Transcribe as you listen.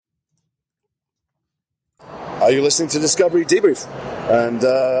You're listening to Discovery Debrief. And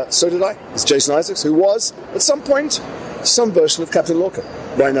so did I. It's Jason Isaacs, who was, at some point, some version of Captain Lorca.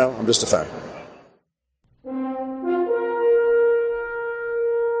 Right now, I'm just a fan.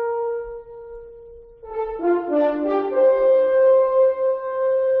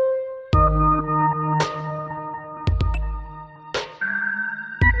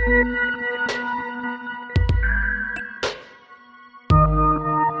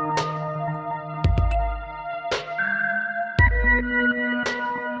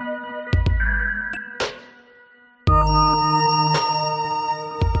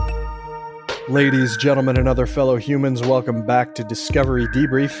 Ladies, gentlemen, and other fellow humans, welcome back to Discovery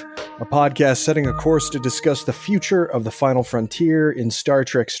Debrief, a podcast setting a course to discuss the future of the final frontier in Star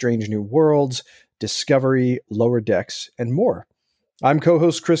Trek Strange New Worlds, Discovery, Lower Decks, and more. I'm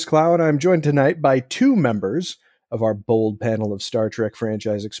co-host Chris Clow, and I'm joined tonight by two members of our bold panel of Star Trek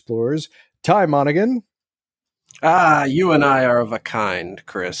franchise explorers, Ty Monaghan. You and I are of a kind,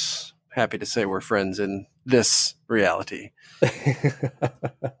 Chris. Happy to say we're friends in this reality.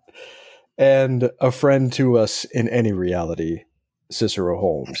 And a friend to us in any reality, Cicero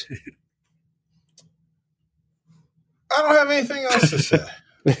Holmes. I don't have anything else to say.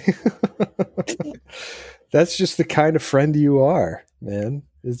 That's just the kind of friend you are, man.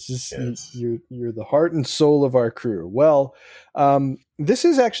 It's just yes. You're the heart and soul of our crew. Well, this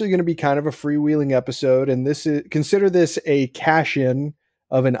is actually going to be kind of a freewheeling episode, and consider this a cash-in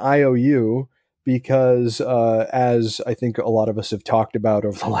of an IOU. Because as I think a lot of us have talked about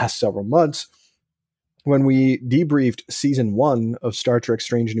over the last several months, when we debriefed season 1 of Star Trek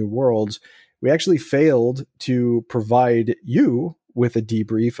Strange New Worlds, we actually failed to provide you with a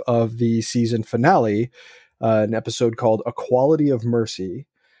debrief of the season finale, an episode called A Quality of Mercy.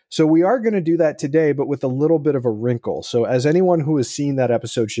 So we are going to do that today, but with a little bit of a wrinkle. So as anyone who has seen that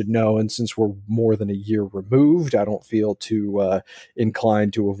episode should know, and since we're more than a year removed, I don't feel too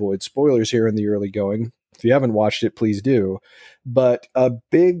inclined to avoid spoilers here in the early going. If you haven't watched it, please do. But a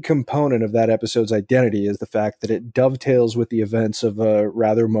big component of that episode's identity is the fact that it dovetails with the events of a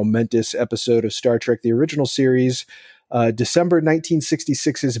rather momentous episode of Star Trek, the original series, December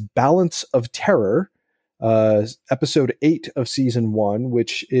 1966's Balance of Terror, episode 8 of season 1,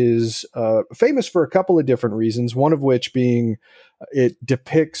 which is famous for a couple of different reasons. One of which being it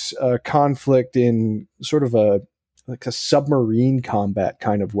depicts a conflict in sort of a submarine combat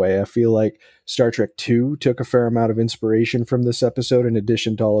kind of way. I feel like Star Trek II took a fair amount of inspiration from this episode, in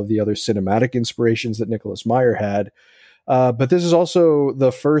addition to all of the other cinematic inspirations that Nicholas Meyer had. But this is also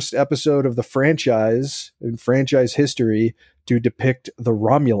the first episode of the franchise in franchise history to depict the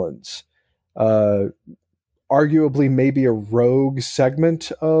Romulans. Arguably maybe a rogue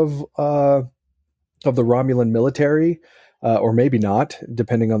segment of the Romulan military, or maybe not,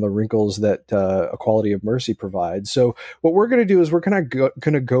 depending on the wrinkles that A Quality of Mercy provides. So what we're going to do is we're going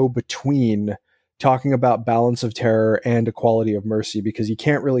to go between talking about Balance of Terror and A Quality of Mercy, because you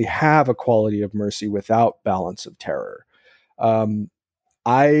can't really have A Quality of Mercy without Balance of Terror.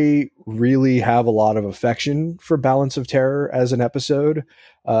 I really have a lot of affection for Balance of Terror as an episode.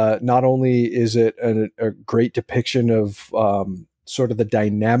 Not only is it a great depiction of sort of the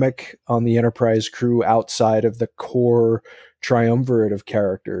dynamic on the Enterprise crew outside of the core triumvirate of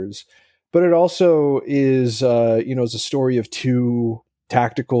characters, but it also is, is a story of two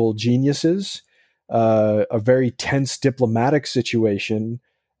tactical geniuses, a very tense diplomatic situation,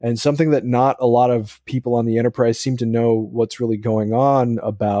 and something that not a lot of people on the Enterprise seem to know what's really going on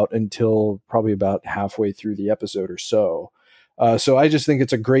about until probably about halfway through the episode or so. So I just think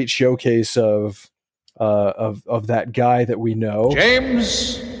it's a great showcase of that guy that we know,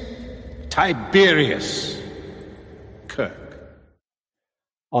 James Tiberius Kirk.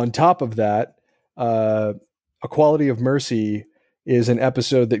 On top of that, A Quality of Mercy is an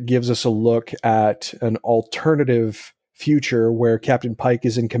episode that gives us a look at an alternative future where Captain Pike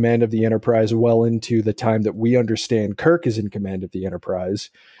is in command of the Enterprise well into the time that we understand Kirk is in command of the Enterprise.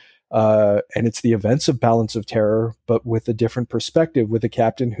 And it's the events of Balance of Terror, but with a different perspective, with a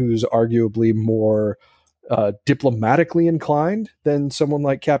captain who's arguably more diplomatically inclined than someone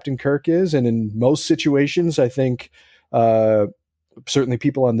like Captain Kirk is. And in most situations, I think certainly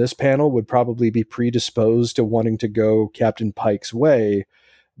people on this panel would probably be predisposed to wanting to go Captain Pike's way,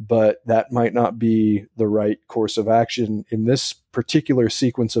 but that might not be the right course of action in this particular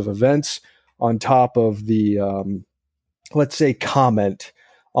sequence of events, on top of the, let's say, comment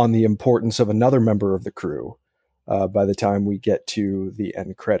on the importance of another member of the crew by the time we get to the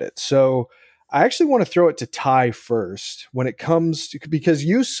end credits. So I actually want to throw it to Ty first when it comes to, because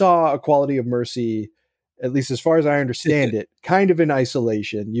you saw A Quality of Mercy, at least as far as I understand it, kind of in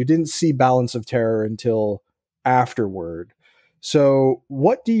isolation. You didn't see Balance of Terror until afterward. So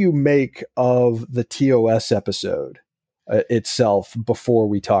what do you make of the TOS episode itself before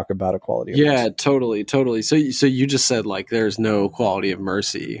we talk about Equality of Mercy? Totally. So you just said like there's no Quality of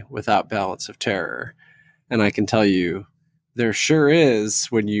Mercy without Balance of Terror. And I can tell you there sure is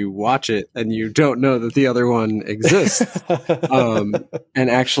when you watch it and you don't know that the other one exists. And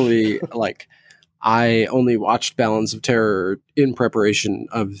actually, like, I only watched Balance of Terror in preparation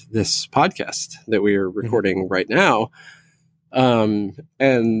of this podcast that we are recording right now. Like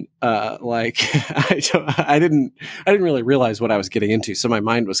I didn't really realize what I was getting into. So my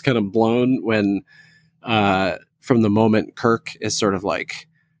mind was kind of blown when, from the moment Kirk is sort of like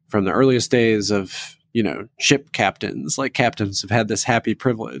from the earliest days of, you know, ship captains, like captains have had this happy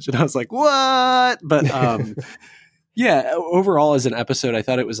privilege. And I was like, what? But, yeah, overall as an episode, I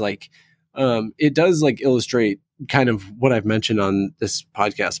thought it was like, it does like illustrate kind of what I've mentioned on this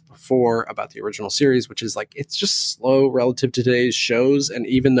podcast before about the original series, which is like, it's just slow relative to today's shows. And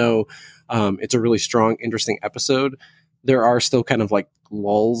even though, it's a really strong, interesting episode, there are still kind of like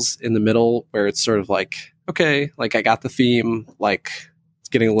lulls in the middle where it's sort of like, okay, like I got the theme, like it's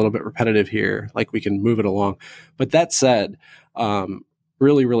getting a little bit repetitive here, like we can move it along. But that said,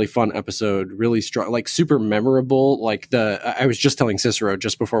 really, really fun episode, really strong, like super memorable. Like I was just telling Cicero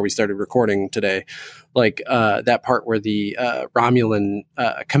just before we started recording today, like that part where the Romulan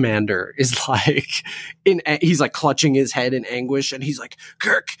commander is like, he's like clutching his head in anguish, and he's like,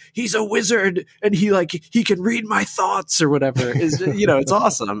 Kirk, he's a wizard, and he can read my thoughts or whatever. Is you know, it's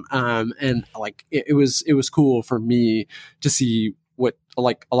awesome. And like it was cool for me to see what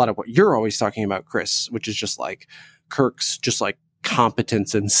like a lot of what you're always talking about, Chris, which is just like Kirk's just like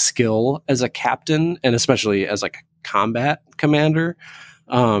competence and skill as a captain, and especially as like a combat commander.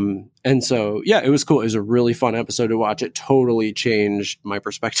 And so, yeah, it was cool. It was a really fun episode to watch. It totally changed my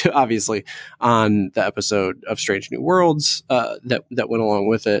perspective, obviously, on the episode of Strange New Worlds that went along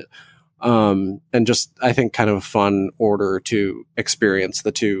with it. And just, I think, kind of a fun order to experience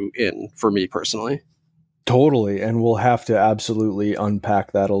the two in for me personally. Totally. And we'll have to absolutely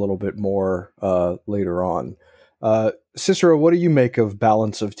unpack that a little bit more later on. Cicero, what do you make of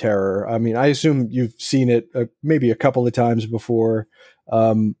Balance of Terror? I mean, I assume you've seen it maybe a couple of times before,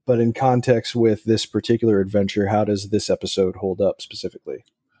 but in context with this particular adventure, how does this episode hold up specifically?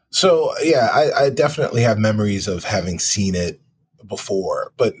 So, yeah, I definitely have memories of having seen it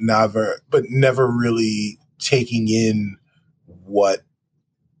before, but never really taking in what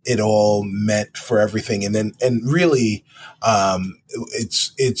it all meant for everything. And really,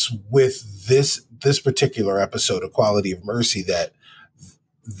 it's with this particular episode, Equality of Mercy,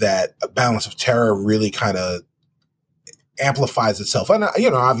 that A Balance of Terror really kind of amplifies itself. And,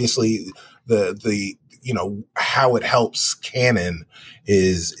 you know, obviously the, you know, how it helps canon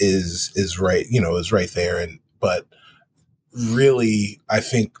is right, you know, is right there. But really, I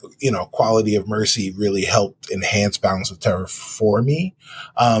think, you know, Quality of Mercy really helped enhance Balance of Terror for me.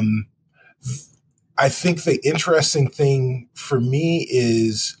 I think the interesting thing for me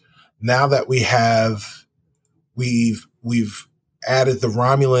is now that we've added the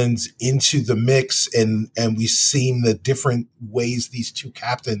Romulans into the mix, and we've seen the different ways these two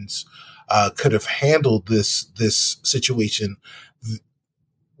captains could have handled this situation.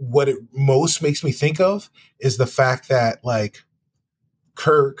 What it most makes me think of is the fact that, like,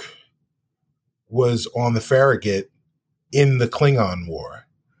 Kirk was on the Farragut in the Klingon War,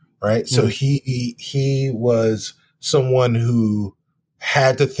 right? Mm-hmm. So he was someone who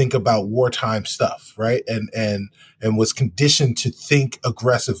had to think about wartime stuff, right? And was conditioned to think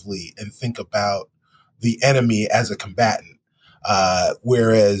aggressively and think about the enemy as a combatant.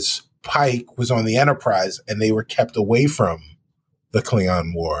 Whereas Pike was on the Enterprise and they were kept away from the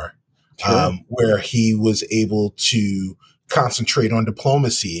Klingon War, sure. Where he was able to concentrate on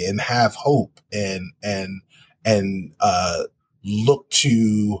diplomacy and have hope and look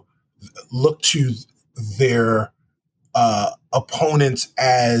to their opponents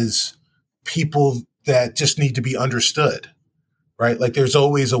as people that just need to be understood, right? Like there's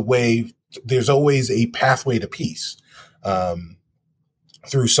always a pathway to peace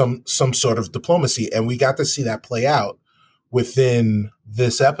through some sort of diplomacy, and we got to see that play out within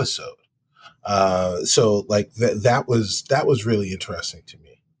this episode. So like that was really interesting to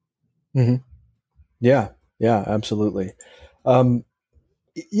me. Mm-hmm. Yeah, absolutely.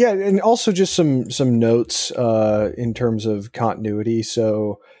 Yeah, and also just some notes in terms of continuity.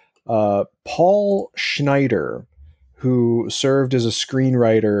 So Paul Schneider, who served as a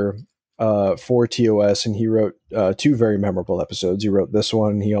screenwriter for TOS, and he wrote two very memorable episodes. He wrote this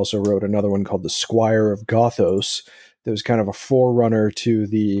one. He also wrote another one called The Squire of Gothos. That was kind of a forerunner to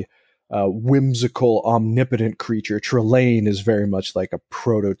the whimsical, omnipotent creature. Trelane is very much like a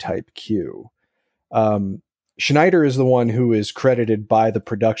prototype Q. Schneider is the one who is credited by the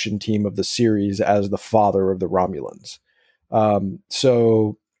production team of the series as the father of the Romulans.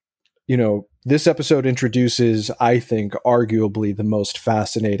 So, this episode introduces, I think, arguably the most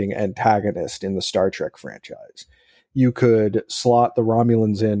fascinating antagonist in the Star Trek franchise. You could slot the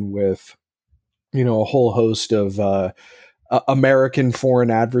Romulans in with, a whole host of American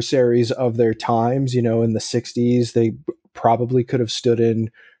foreign adversaries of their times. In the 60s, they probably could have stood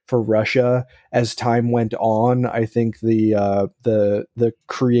in for Russia. As time went on, I think the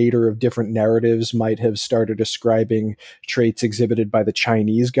creator of different narratives might have started ascribing traits exhibited by the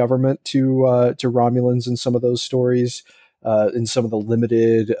Chinese government to Romulans in some of those stories. In some of the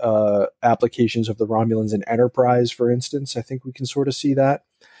limited applications of the Romulans in Enterprise, for instance, I think we can sort of see that.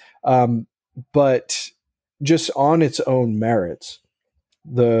 But just on its own merits,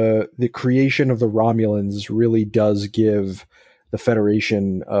 the creation of the Romulans really does give the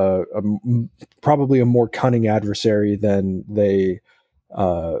Federation probably a more cunning adversary than they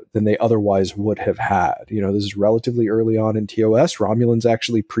otherwise would have had. This is relatively early on in TOS. Romulans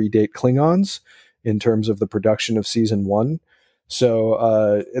actually predate Klingons in terms of the production of season 1.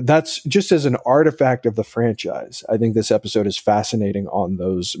 So that's just as an artifact of the franchise. I think this episode is fascinating on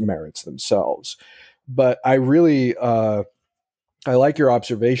those merits themselves. But I really I like your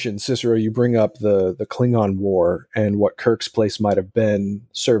observation, Cicero. You bring up the Klingon War and what Kirk's place might have been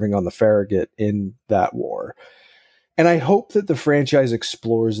serving on the Farragut in that war. And I hope that the franchise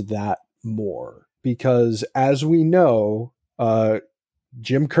explores that more, because as we know,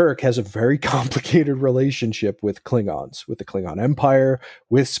 Jim Kirk has a very complicated relationship with Klingons, with the Klingon Empire,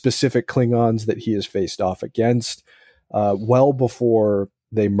 with specific Klingons that he has faced off against well before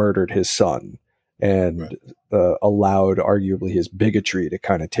they murdered his son and allowed arguably his bigotry to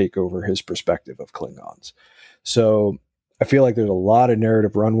kind of take over his perspective of Klingons. So I feel like there's a lot of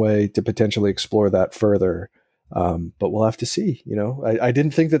narrative runway to potentially explore that further. But we'll have to see. I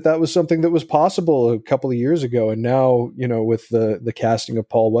didn't think that was something that was possible a couple of years ago. And now, with the casting of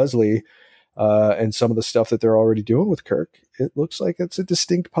Paul Wesley and some of the stuff that they're already doing with Kirk, it looks like it's a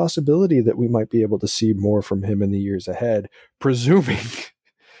distinct possibility that we might be able to see more from him in the years ahead, presuming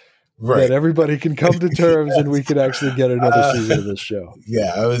that everybody can come to terms and we can actually get another season of this show.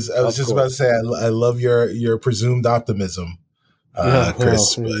 Yeah, I was just about to say, I love your presumed optimism,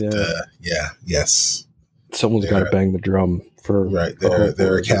 Chris. Yes. Someone's got to bang the drum for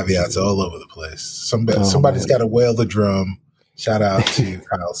There are caveats all over the place. Somebody's got to wail the drum. Shout out to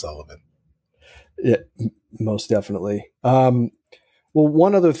Kyle Sullivan. Yeah, most definitely. Well,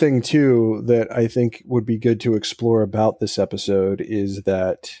 one other thing too that I think would be good to explore about this episode is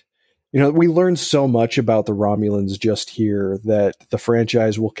that we learned so much about the Romulans just here that the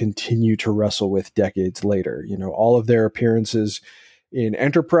franchise will continue to wrestle with decades later. All of their appearances in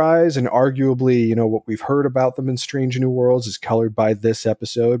Enterprise and arguably, what we've heard about them in Strange New Worlds is colored by this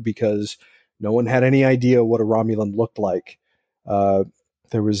episode because no one had any idea what a Romulan looked like.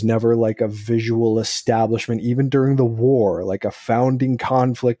 There was never like a visual establishment, even during the war, like a founding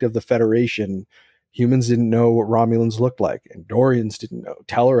conflict of the Federation. Humans didn't know what Romulans looked like. Andorians didn't know.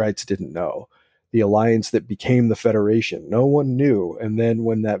 Tellarites didn't know. The alliance that became the Federation. No one knew. And then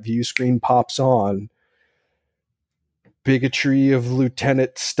when that view screen pops on, bigotry of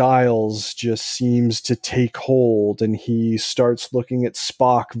Lieutenant Styles just seems to take hold, and he starts looking at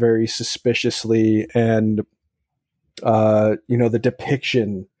Spock very suspiciously. And, the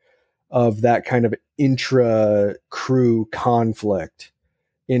depiction of that kind of intra-crew conflict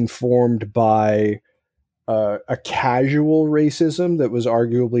informed by a casual racism that was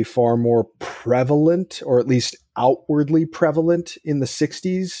arguably far more prevalent, or at least outwardly prevalent in the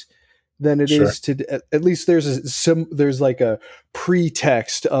 60s than it is to, at least there's like a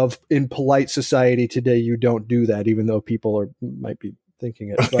pretext of, in polite society today, you don't do that, even though people might be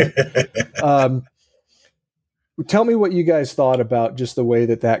thinking it. But tell me what you guys thought about just the way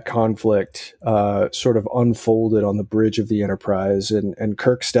that conflict sort of unfolded on the bridge of the Enterprise and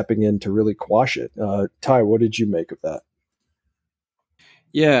Kirk stepping in to really quash it. Ty, what did you make of that?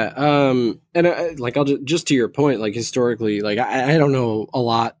 Yeah. And I'll just to your point, like historically, like I don't know a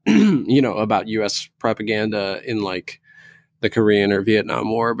lot, about U.S. propaganda in like the Korean or Vietnam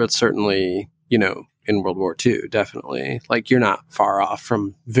War, but certainly, in World War II, definitely. Like you're not far off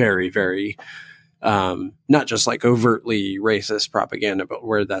from very, very, not just like overtly racist propaganda, but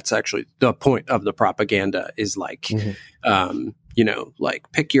where that's actually the point of the propaganda is like,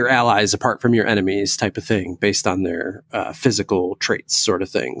 like pick your allies apart from your enemies type of thing based on their physical traits sort of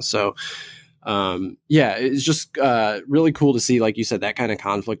thing. So Yeah, it's just really cool to see, like you said, that kind of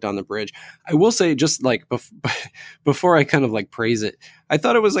conflict on the bridge. I will say, just like before I kind of like praise it, I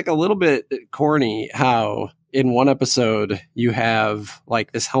thought it was like a little bit corny how in one episode you have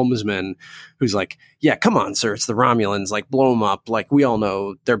like this helmsman who's like, yeah, come on, sir, it's the Romulans, like blow them up, like we all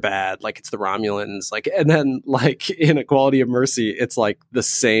know they're bad, like it's the Romulans, like, and then like in Equality of Mercy, it's like the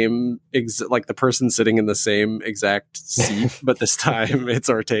same like the person sitting in the same exact seat, but this time it's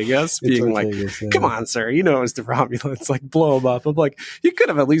Ortegas being like, come on, sir, you know it's the Romulans, like blow them up. I'm like, you could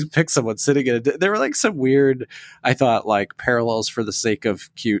have at least picked someone sitting in it. There were like some weird, I thought, like parallels for the sake of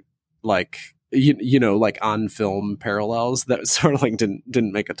cute, like you know, like on film parallels that sort of like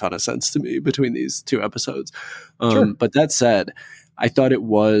didn't make a ton of sense to me between these two episodes. Sure. But that said, I thought it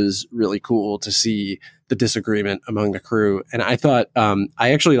was really cool to see the disagreement among the crew. And I thought,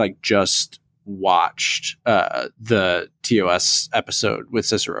 I actually like just watched the TOS episode with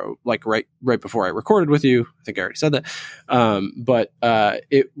Cicero, like right before I recorded with you. I think I already said that. But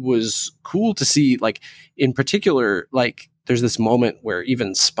it was cool to see, like, in particular, like, there's this moment where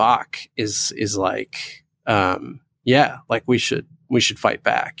even Spock is like, yeah, like we should fight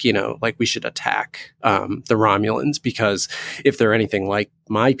back, you know, like we should attack the Romulans, because if they're anything like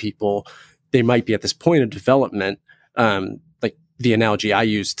my people, they might be at this point of development. Like the analogy I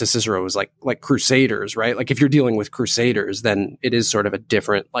used to Cicero was like Crusaders, right? Like if you're dealing with Crusaders, then it is sort of a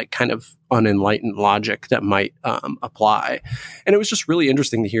different, like kind of unenlightened logic that might apply. And it was just really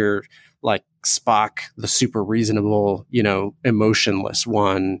interesting to hear like Spock, the super reasonable, you know, emotionless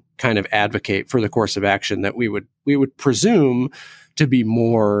one, kind of advocate for the course of action that we would presume to be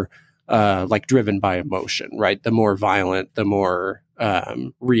more like driven by emotion, right? The more violent, the more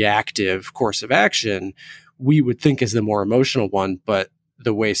reactive course of action we would think is the more emotional one. But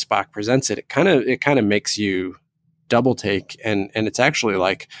the way Spock presents it, it kind of makes you double take, and it's actually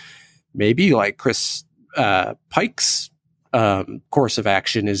like maybe like Chris Pike's course of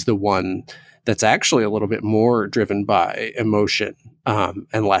action is the one that's actually a little bit more driven by emotion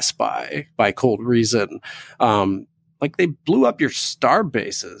and less by cold reason. Like they blew up your star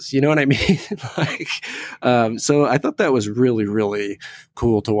bases, you know what I mean? Like, so I thought that was really, really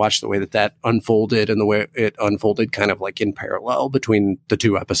cool to watch the way that unfolded, and the way it unfolded kind of like in parallel between the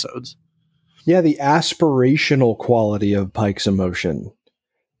two episodes. Yeah, the aspirational quality of Pike's emotion.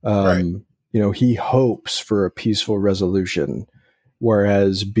 Right. You know, he hopes for a peaceful resolution,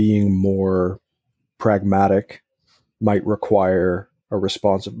 whereas being more pragmatic might require a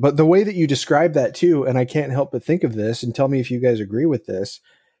response. But the way that you describe that too, and I can't help but think of this, and tell me if you guys agree with this,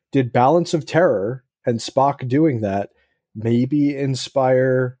 did Balance of Terror and Spock doing that maybe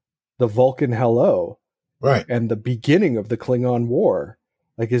inspire the Vulcan Hello? Right. And the beginning of the Klingon War?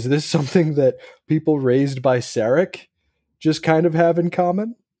 Like, is this something that people raised by Sarek just kind of have in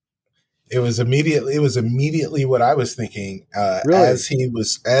common? It was immediately what I was thinking. Really? As he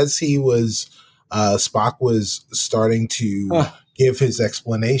was, Spock was starting to give his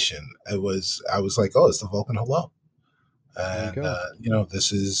explanation. I was like, oh, it's the Vulcan Hello. And, you know,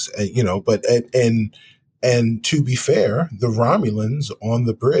 this is, you know, but, and to be fair, the Romulans on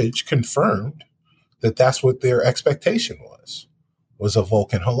the bridge confirmed that that's what their expectation was a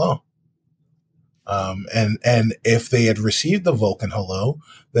Vulcan Hello. And if they had received the Vulcan Hello,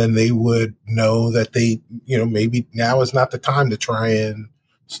 then they would know that they, you know, maybe now is not the time to try and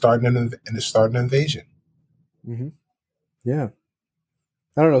start an invasion. Mm-hmm. Yeah.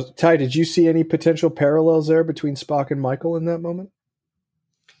 I don't know. Ty, did you see any potential parallels there between Spock and Michael in that moment?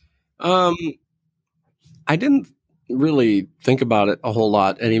 I didn't really think about it a whole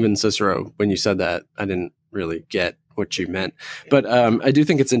lot. And even Cicero, when you said that, I didn't really get what you meant. But I do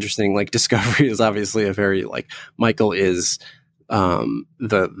think it's interesting. Like Discovery is obviously a very, like, Michael is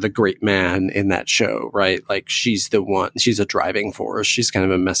the great man in that show, right? Like she's the one, she's a driving force. She's kind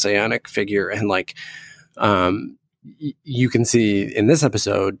of a messianic figure. And like, you can see in this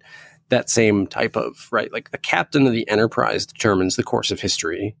episode that same type of, right? Like the captain of the Enterprise determines the course of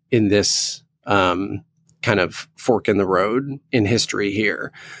history in this kind of fork in the road in history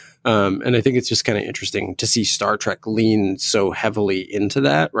here. And I think it's just kind of interesting to see Star Trek lean so heavily into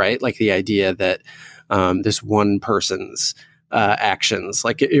that, right? Like the idea that this one person's actions,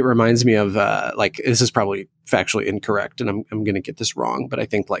 like it reminds me of like, this is probably factually incorrect and I'm going to get this wrong, but I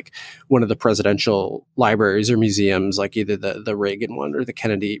think like one of the presidential libraries or museums, like either the Reagan one or the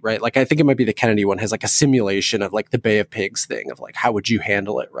Kennedy, right? Like I think it might be the Kennedy one, has like a simulation of like the Bay of Pigs thing of like, how would you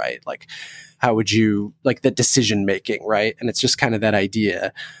handle it, right? Like how would you, like the decision making, right? And it's just kind of that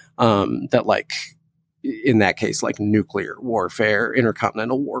idea that like in that case, like nuclear warfare,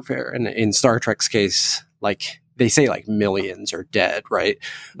 intercontinental warfare, and in Star Trek's case, like they say like millions are dead, right?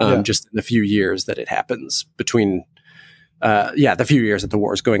 Just in the few years that it happens between, the few years that the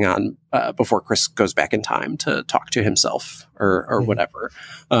war is going on before Chris goes back in time to talk to himself or whatever.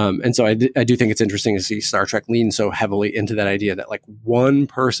 And so I do think it's interesting to see Star Trek lean so heavily into that idea that like one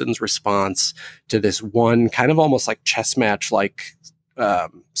person's response to this one kind of almost like chess match like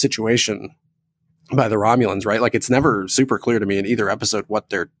situation by the Romulans, right? Like it's never super clear to me in either episode what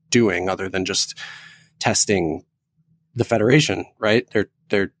they're doing other than just testing the Federation, right?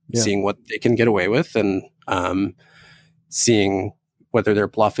 They're seeing what they can get away with and seeing whether their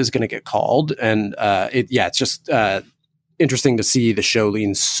bluff is going to get called. And it's just interesting to see the show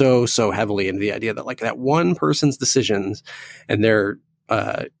lean so heavily into the idea that like that one person's decisions and their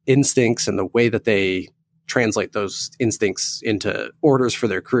instincts and the way that they translate those instincts into orders for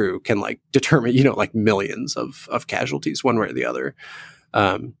their crew can like determine, like millions of casualties one way or the other.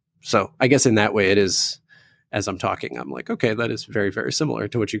 So I guess in that way it is, as I'm talking, I'm like, okay, that is very, very similar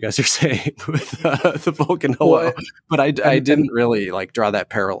to what you guys are saying with the Vulcan hello. Well, but I didn't really like draw that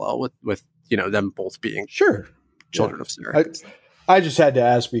parallel with them both being children of Sarah. I just had to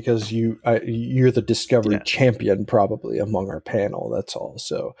ask because you're the Discovery champion probably among our panel. That's all.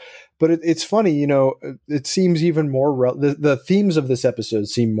 So, but it's funny, it seems even more the themes of this episode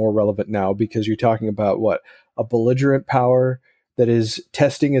seem more relevant now because you're talking about a belligerent power that is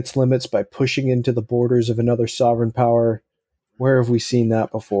testing its limits by pushing into the borders of another sovereign power. Where have we seen that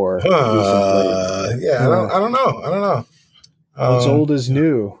before? Recently? I don't know. What's old is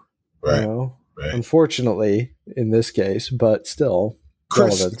new, right? Right. Unfortunately, in this case, but still,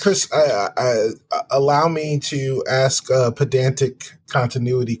 Chris, allow me to ask pedantic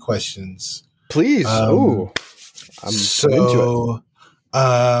continuity questions, please. I'm into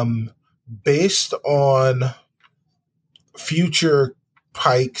it. Based on future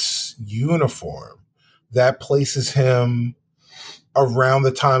Pike's uniform, that places him around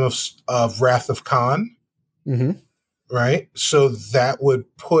the time of Wrath of Khan, right? So that would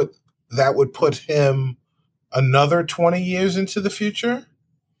put him another 20 years into the future.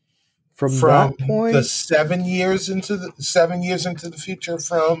 From that point, the 7 years into the future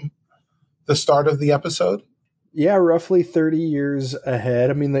from the start of the episode. Yeah, roughly 30 years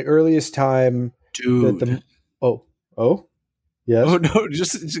ahead. I mean, the earliest time Dude. that yes. Oh no,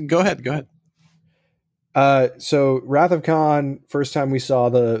 just go ahead. So Wrath of Khan, first time we saw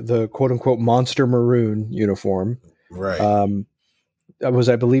the quote unquote monster maroon uniform. Right. That was,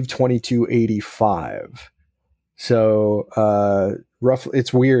 I believe, 2285. So roughly,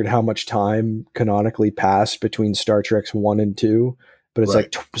 it's weird how much time canonically passed between Star Trek's 1 and 2, but it's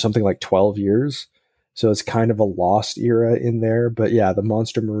like something like 12 years. So it's kind of a lost era in there. But yeah, the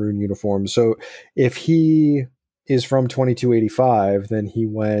monster maroon uniform. So if he is from 2285, then he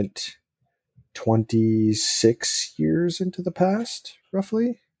went 26 years into the past,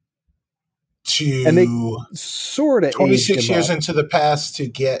 roughly. And they sort of 26 years into the past to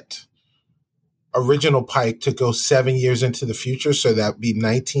get original Pike to go 7 years into the future. So that would be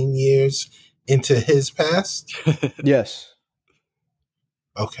 19 years into his past. Yes.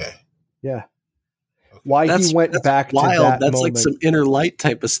 Okay. Yeah. Why he went back wild. to that That's moment. like some inner light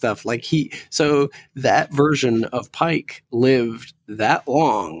type of stuff. Like so that version of Pike lived that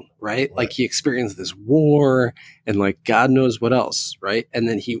long, right? Like he experienced this war and like God knows what else, right? And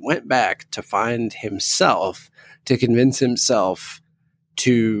then he went back to find himself, to convince himself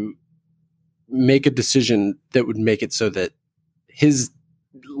to make a decision that would make it so that his,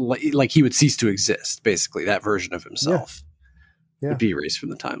 like he would cease to exist, basically, that version of himself. Would be erased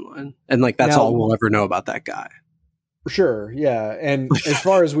from the timeline. And like that's all we'll ever know about that guy. Sure, yeah. And as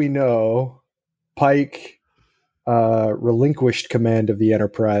far as we know, Pike relinquished command of the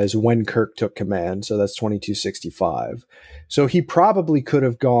Enterprise when Kirk took command, so that's 2265. So he probably could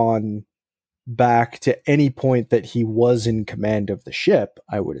have gone back to any point that he was in command of the ship,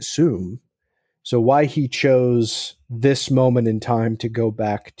 I would assume. So why he chose this moment in time to go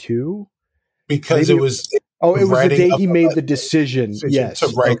back to? Because it was the day he made the decision. Yes, to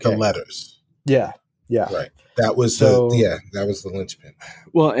write the letters. Yeah, right. That was that was the linchpin.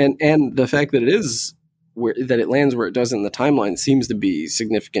 Well, and the fact that it lands where it does in the timeline seems to be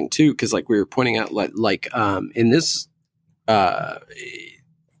significant too, because like we were pointing out, in this,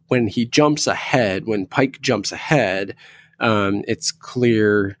 when Pike jumps ahead, it's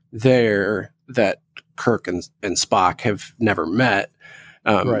clear there that Kirk and Spock have never met.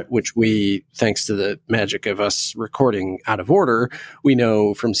 Which we, thanks to the magic of us recording out of order, we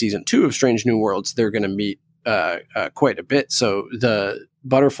know from season 2 of Strange New Worlds, they're going to meet quite a bit. So the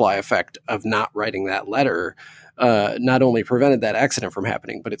butterfly effect of not writing that letter not only prevented that accident from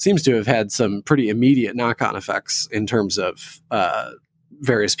happening, but it seems to have had some pretty immediate knock-on effects in terms of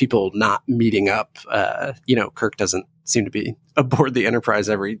various people not meeting up. Kirk doesn't seem to be aboard the Enterprise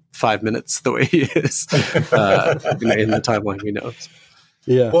every 5 minutes the way he is in the timeline we know.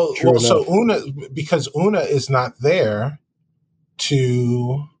 Yeah. Well, so because Una is not there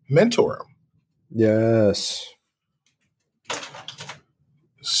to mentor him. Yes.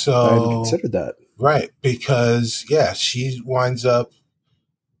 So I hadn't considered that. Right. Because, she winds up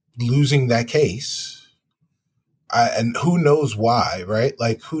losing that case. And who knows why, right?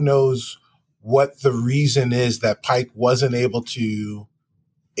 Like, who knows what the reason is that Pike wasn't able to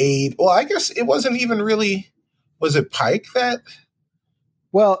aid? Well, I guess it wasn't even really, was it Pike that?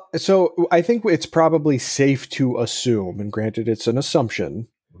 Well, so I think it's probably safe to assume, and granted it's an assumption,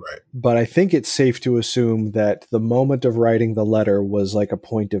 right? But I think it's safe to assume that the moment of writing the letter was like a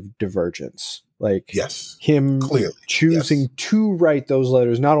point of divergence. Like him clearly choosing to write those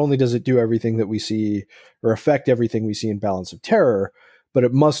letters, not only does it do everything that we see or affect everything we see in Balance of Terror, but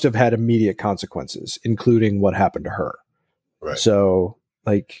it must have had immediate consequences, including what happened to her. Right. So,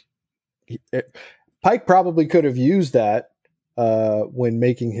 Pike probably could have used that when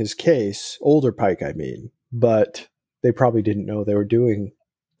making his case, older Pike, I mean, but they probably didn't know they were doing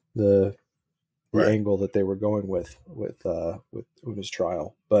the angle that they were going with Una's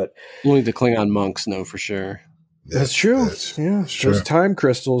trial. But only the Klingon monks know for sure. That's true. Those time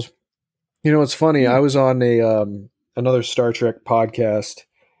crystals. You know, it's funny. I was on another Star Trek podcast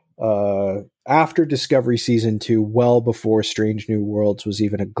after Discovery Season 2, well before Strange New Worlds was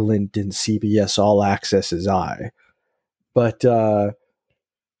even a glint in CBS All Access's eye. But the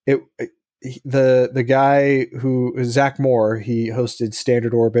guy who Zach Moore, he hosted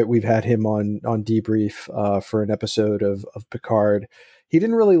Standard Orbit. We've had him on Debrief for an episode of Picard. He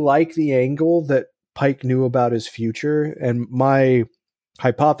didn't really like the angle that Pike knew about his future, and my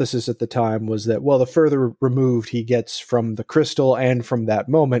hypothesis at the time was that, well, the further removed he gets from the crystal and from that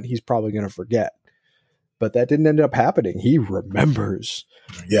moment, he's probably going to forget. But that didn't end up happening. He remembers.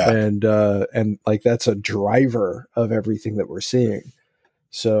 Yeah. And like that's a driver of everything that we're seeing.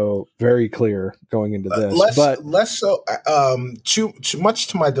 So very clear going into this. Less so too much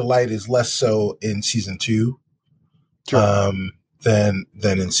to my delight is less so in season 2. Sure. Than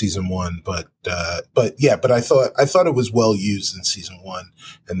in season 1, but I thought it was well used in season 1,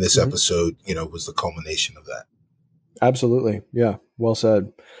 and this episode, was the culmination of that. Absolutely, yeah, well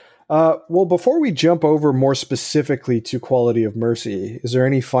said. Well, before we jump over more specifically to Quality of Mercy, is there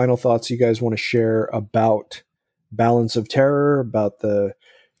any final thoughts you guys want to share about Balance of Terror, about the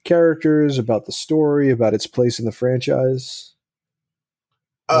characters, about the story, about its place in the franchise?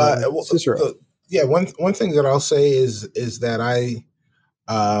 Cicero. One thing that I'll say is that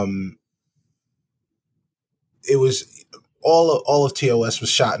it was all of TOS was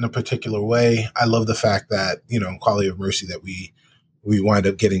shot in a particular way. I love the fact that, in Quality of Mercy that we wind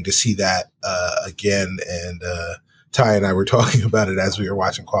up getting to see that again. And Ty and I were talking about it as we were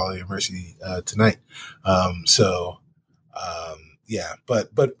watching Quality of Mercy tonight. I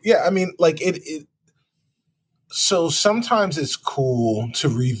mean, like it. So sometimes it's cool to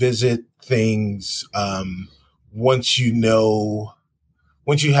revisit things once you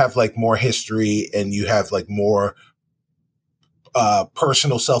have like more history and you have like more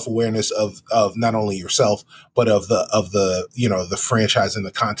personal self-awareness of not only yourself but of the franchise and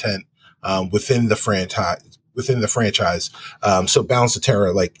the content within the franchise. So Balance of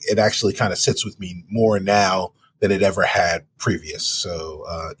Terror, like it actually kind of sits with me more now than it ever had previous. So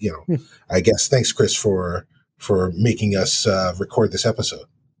I guess thanks, Chris, for making us record this episode.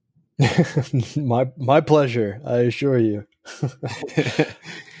 My pleasure, I assure you.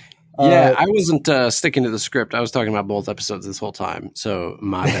 I wasn't sticking to the script. I was talking about both episodes this whole time, so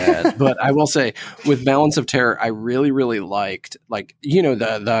my bad. But I will say, with Balance of Terror, I really, really liked,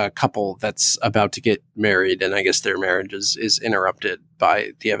 the couple that's about to get married, and I guess their marriage is interrupted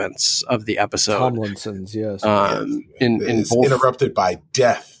by the events of the episode. Tomlinson's, yes. Interrupted by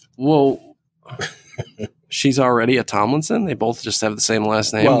death. Well, she's already a Tomlinson. They both just have the same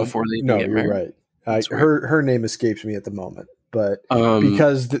last name before they get married. You're right. Her name escapes me at the moment, but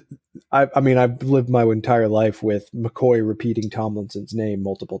because I've lived my entire life with McCoy repeating Tomlinson's name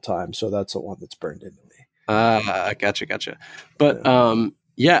multiple times, so that's the one that's burned into me. Gotcha. But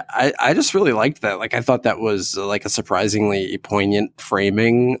I just really liked that. Like, I thought that was like a surprisingly poignant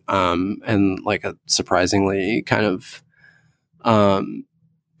framing, and like a surprisingly kind of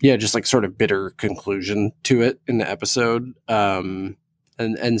just like sort of bitter conclusion to it in the episode.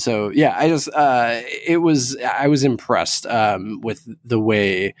 And so, I was impressed with the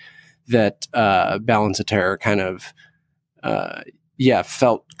way that Balance of Terror kind of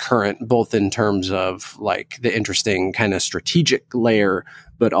felt current, both in terms of like the interesting kind of strategic layer,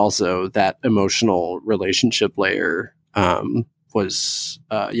 but also that emotional relationship layer was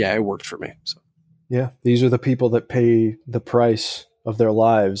it worked for me. So yeah, these are the people that pay the price of their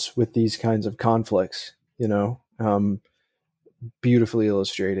lives with these kinds of conflicts, beautifully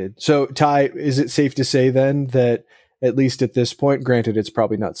illustrated. So Ty, is it safe to say then that at least at this point, granted it's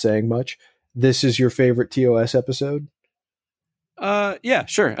probably not saying much, this is your favorite TOS episode? Yeah,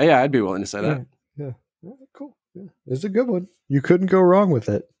 sure. Yeah, I'd be willing to say that. Yeah. Cool. Yeah. It's a good one. You couldn't go wrong with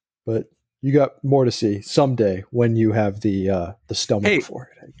it, but you got more to see someday when you have the stomach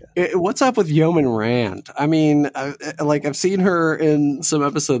for it, I guess. What's up with Yeoman Rand? I mean, I've seen her in some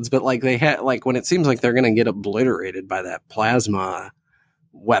episodes, but like they had when it seems like they're going to get obliterated by that plasma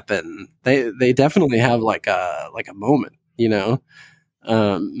weapon, they definitely have like a moment,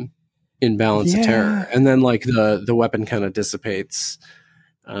 in Balance of Terror, and then like the weapon kind of dissipates.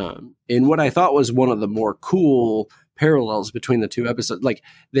 In what I thought was one of the more cool parallels between the two episodes, like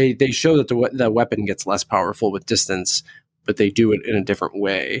they show that the weapon gets less powerful with distance, but they do it in a different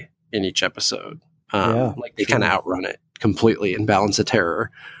way in each episode. They kind of outrun it completely in Balance of Terror,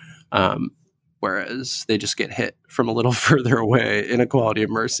 whereas they just get hit from a little further away in A Quality of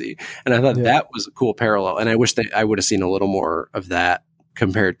Mercy. And I thought that was a cool parallel, and I wish that I would have seen a little more of that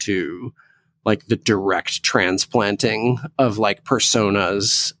compared to like the direct transplanting of like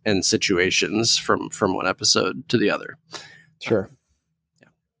personas and situations from one episode to the other. Sure.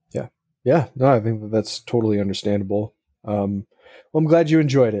 Yeah. No, I think that's totally understandable. Well, I'm glad you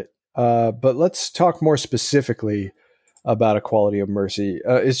enjoyed it. But let's talk more specifically about A Quality of Mercy.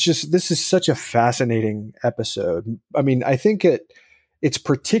 This is such a fascinating episode. I mean, I think it's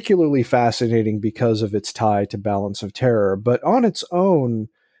particularly fascinating because of its tie to Balance of Terror, but on its own,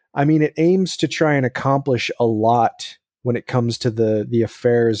 I mean, it aims to try and accomplish a lot when it comes to the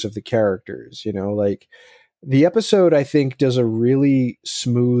affairs of the characters, like the episode, I think, does a really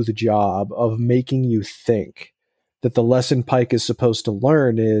smooth job of making you think that the lesson Pike is supposed to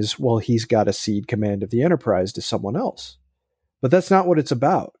learn is, well, he's got to cede command of the Enterprise to someone else. But that's not what it's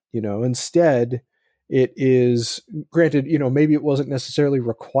about. Instead, it is, granted, maybe it wasn't necessarily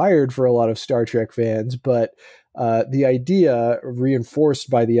required for a lot of Star Trek fans, but the idea reinforced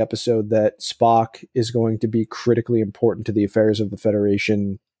by the episode that Spock is going to be critically important to the affairs of the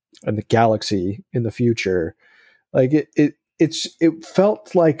Federation and the galaxy in the future. Like it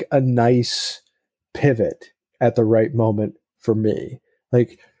felt like a nice pivot at the right moment for me.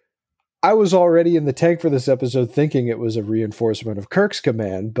 Like I was already in the tank for this episode thinking it was a reinforcement of Kirk's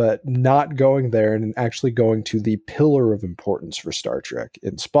command, but not going there and actually going to the pillar of importance for Star Trek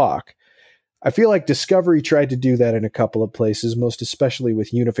in Spock. I feel like Discovery tried to do that in a couple of places, most especially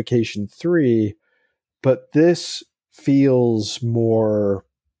with Unification 3, but this feels more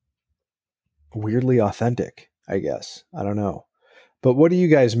weirdly authentic, I guess. I don't know. But what do you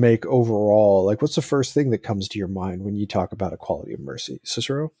guys make overall? Like, what's the first thing that comes to your mind when you talk about A Quality of Mercy?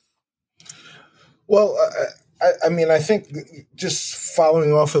 Cicero? Well, I mean, I think just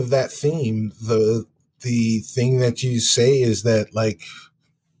following off of that theme, the thing that you say is that like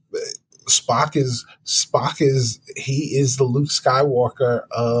Spock is he is the Luke Skywalker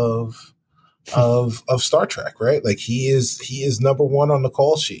of Star Trek, right? Like he is number one on the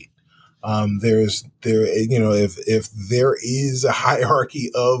call sheet. If there is a hierarchy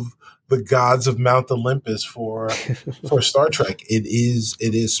of the gods of Mount Olympus for Star Trek, it is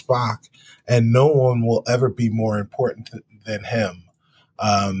Spock, and no one will ever be more important than him,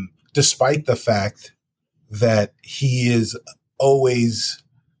 despite the fact that he is always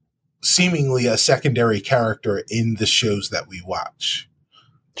seemingly a secondary character in the shows that we watch.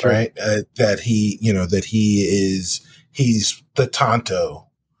 Sure. Right? He's the Tonto,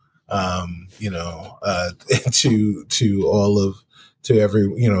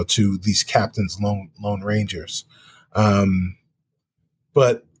 to these captains, lone rangers.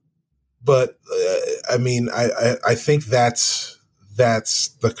 But I mean, I think that's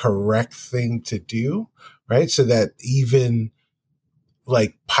the correct thing to do, right? So that even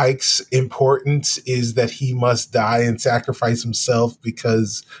like Pike's importance is that he must die and sacrifice himself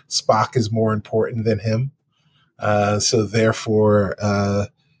because Spock is more important than him. So therefore,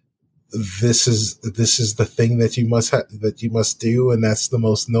 this is the thing that you must do, and that's the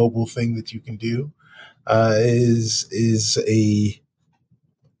most noble thing that you can do.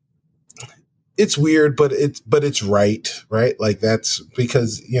 It's weird, but it's right? Like that's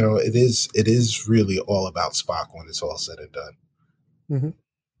because it is really all about Spock when it's all said and done. Mm-hmm.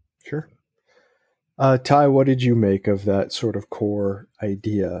 Sure. Ty, what did you make of that sort of core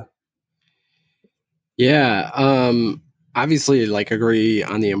idea Yeah. Obviously, like, agree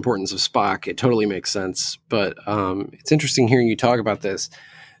on the importance of Spock. It totally makes sense. But it's interesting hearing you talk about this.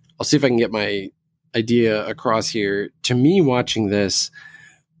 I'll see if I can get my idea across here. To me, watching this,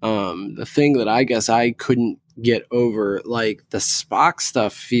 the thing that I guess I couldn't get over, like, the Spock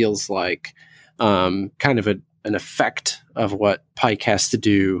stuff feels like kind of an effect of what Pike has to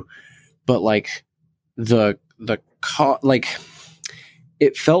do, but like like,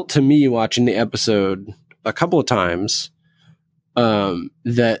 it felt to me watching the episode a couple of times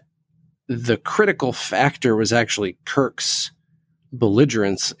that the critical factor was actually Kirk's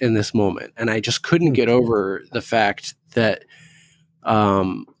belligerence in this moment, and I just couldn't get over the fact that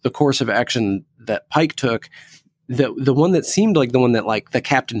the course of action that Pike took, the one that seemed like the one that, like, the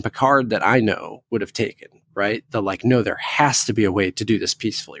Captain Picard that I know would have taken, right? The, like, no, there has to be a way to do this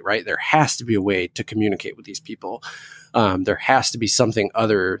peacefully, right? There has to be a way to communicate with these people. There has to be something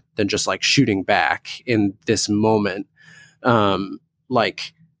other than just, like, shooting back in this moment.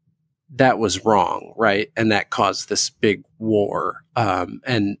 Like, that was wrong, right? And that caused this big war.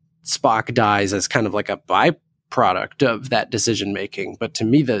 And Spock dies as kind of like a byproduct of that decision making. But to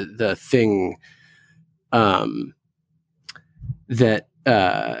me, the thing that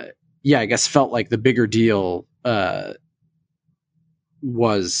I guess felt like the bigger deal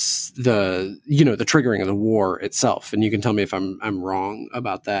was the triggering of the war itself. And you can tell me if I'm wrong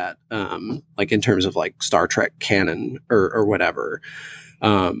about that, like, in terms of, like, Star Trek canon or whatever.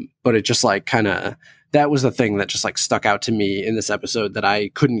 But it just, like, kind of, that was the thing that just, like, stuck out to me in this episode that I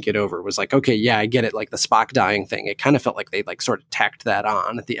couldn't get over. Was like, okay, yeah, I get it. Like, the Spock dying thing, it kind of felt like they, like, sort of tacked that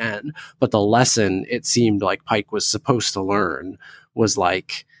on at the end. But the lesson it seemed like Pike was supposed to learn was,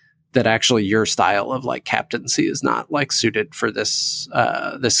 like, that actually your style of, like, captaincy is not, like, suited for this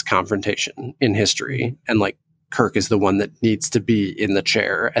this confrontation in history, and, like, Kirk is the one that needs to be in the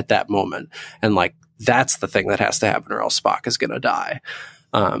chair at that moment, and, like, that's the thing that has to happen, or else Spock is going to die.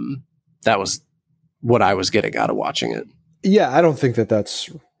 That was what I was getting out of watching it. Yeah, I don't think that that's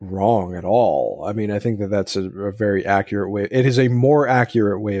wrong at all. I mean, I think that that's a very accurate way. It is a more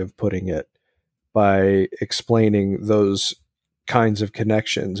accurate way of putting it by explaining those kinds of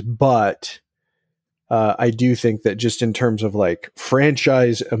connections. But I do think that just in terms of, like,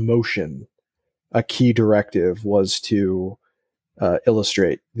 franchise emotion, a key directive was to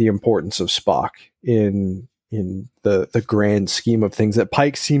illustrate the importance of Spock in the grand scheme of things that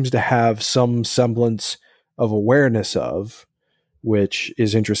Pike seems to have some semblance of awareness of, which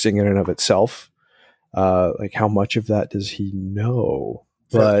is interesting in and of itself. Like, how much of that does he know?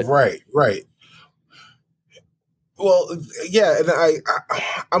 But right. Well, yeah, and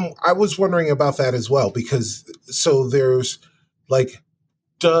I was wondering about that as well, because so there's, like,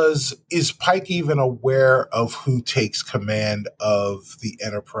 is Pike even aware of who takes command of the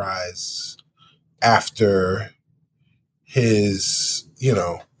Enterprise after his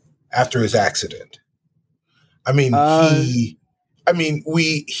accident? I mean, he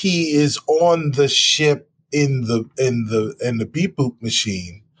is on the ship in the beep boop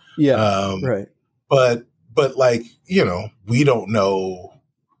machine. Yeah. Right. But, like, we don't know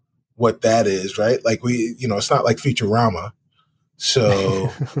what that is, right? Like, it's not like Futurama.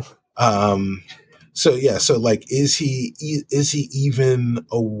 So, so like, is he even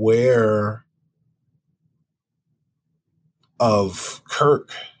aware of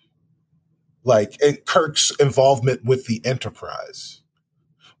Kirk, like, and Kirk's involvement with the Enterprise?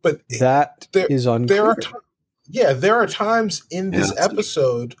 But that is unclear. There are times in this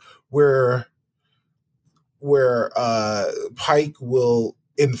episode where Pike will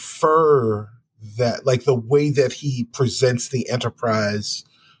infer that, like, the way that he presents the Enterprise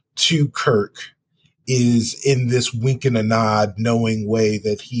to Kirk is in this wink and a nod, knowing way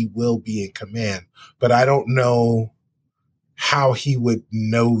that he will be in command. But I don't know how he would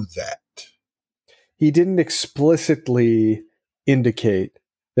know that. He didn't explicitly indicate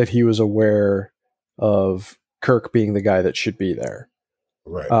that he was aware of Kirk being the guy that should be there.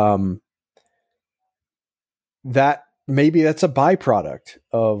 Right. That maybe that's a byproduct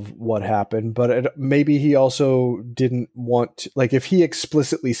of what happened, but maybe he also didn't want to, like, if he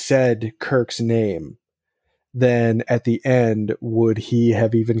explicitly said Kirk's name, then at the end, would he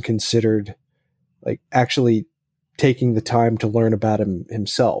have even considered, like, actually taking the time to learn about him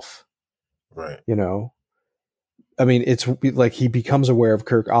himself? Right. I mean, it's like he becomes aware of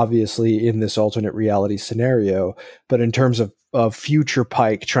Kirk, obviously, in this alternate reality scenario, but in terms of future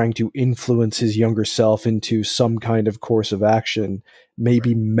Pike trying to influence his younger self into some kind of course of action,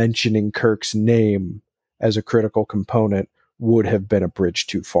 maybe mentioning Kirk's name as a critical component would have been a bridge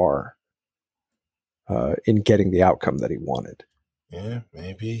too far in getting the outcome that he wanted. Yeah,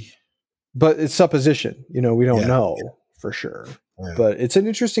 maybe. but it's supposition. You know, we don't know for sure. Yeah. But it's an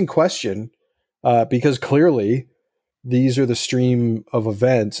interesting question because clearly these are the stream of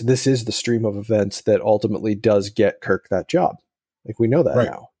events. This is the stream of events that ultimately does get Kirk that job. Like, we know that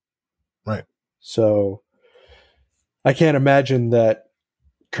now. Right. So I can't imagine that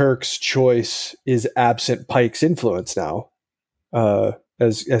Kirk's choice is absent Pike's influence now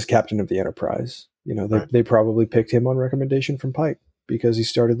as captain of the Enterprise. You know, they probably picked him on recommendation from Pike because he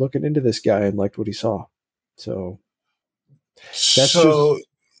started looking into this guy and liked what he saw. So that's so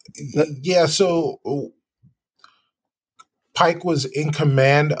Pike was in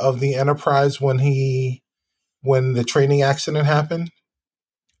command of the Enterprise when the training accident happened?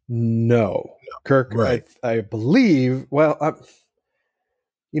 No. Kirk, right. I believe, well,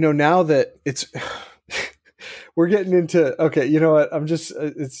 now that it's, we're getting into, okay, you know what?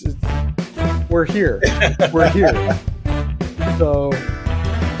 We're here. We're here. So.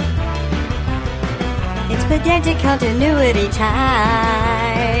 It's pedantic continuity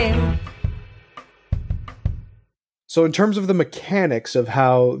time. So in terms of the mechanics of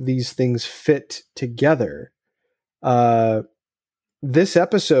how these things fit together, this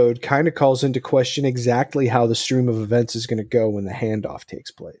episode kind of calls into question exactly how the stream of events is going to go when the handoff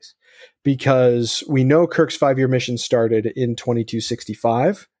takes place. Because we know Kirk's 5-year mission started in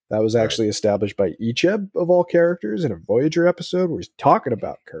 2265. That was actually established by Icheb, of all characters, in a Voyager episode where he's talking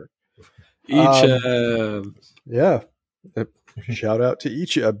about Kirk. Icheb. Yeah. Shout out to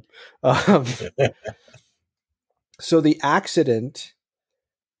Icheb. So the accident,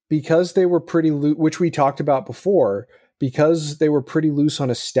 because they were pretty loose, which we talked about before, because they were pretty loose on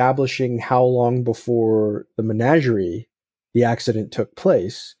establishing how long before the menagerie the accident took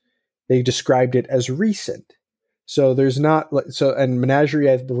place, they described it as recent. So there's not, and menagerie,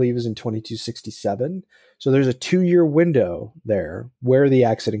 I believe, is in 2267. So there's a 2-year window there where the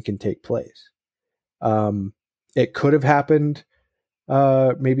accident can take place. It could have happened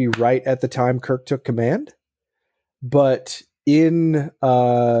maybe right at the time Kirk took command. But in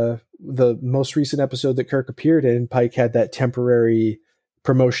the most recent episode that Kirk appeared in, Pike had that temporary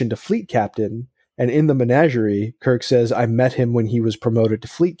promotion to fleet captain. And in the menagerie, Kirk says, I met him when he was promoted to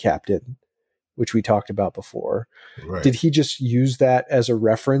fleet captain, which we talked about before. Right. Did he just use that as a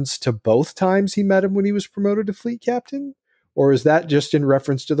reference to both times he met him when he was promoted to fleet captain? Or is that just in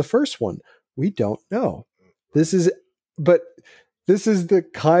reference to the first one? We don't know. This is the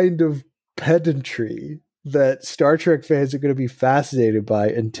kind of pedantry that Star Trek fans are going to be fascinated by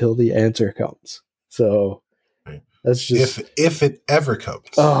until the answer comes. So that's just if it ever comes.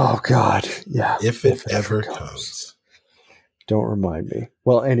 Oh God, yeah. If it ever comes. Don't remind me.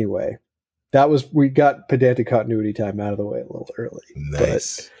 Well, anyway, we got pedantic continuity time out of the way a little early.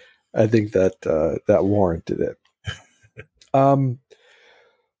 Nice. But I think that warranted it. Well,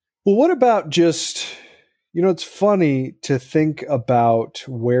 what about just? It's funny to think about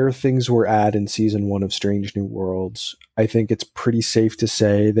where things were at in season 1 of Strange New Worlds. I think it's pretty safe to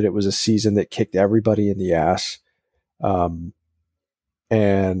say that it was a season that kicked everybody in the ass, and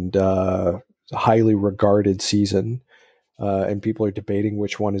a highly regarded season. And people are debating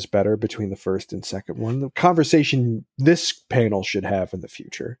which one is better between the first and second one. The conversation this panel should have in the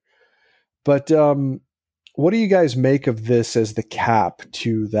future. But what do you guys make of this as the cap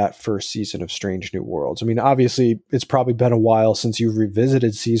to that first season of Strange New Worlds? I mean, obviously, it's probably been a while since you've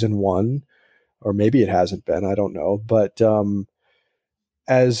revisited season 1, or maybe it hasn't been. I don't know. But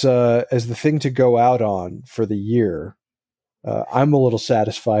as the thing to go out on for the year, I'm a little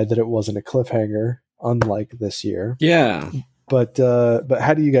satisfied that it wasn't a cliffhanger, unlike this year. Yeah. But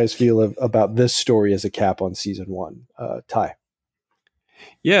how do you guys feel about this story as a cap on season 1? Ty?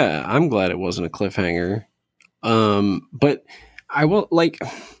 Yeah, I'm glad it wasn't a cliffhanger. But I will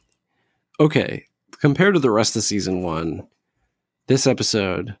okay, compared to the rest of season 1, this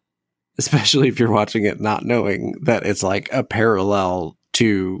episode, especially if you're watching it not knowing that it's like a parallel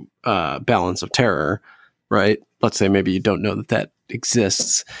to Balance of Terror, right? Let's say maybe you don't know that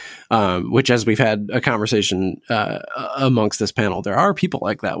exists, which, as we've had a conversation amongst this panel, there are people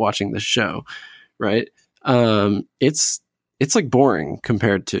like that watching this show, right? It's like boring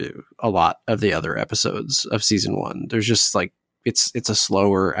compared to a lot of the other episodes of season 1. There's just like, it's a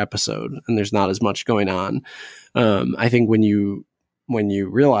slower episode and there's not as much going on. I think when you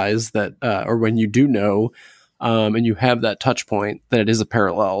realize that, or when you do know, and you have that touch point that it is a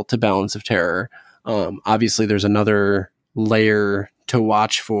parallel to Balance of Terror, obviously there's another layer to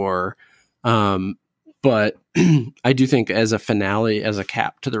watch for. But I do think as a finale, as a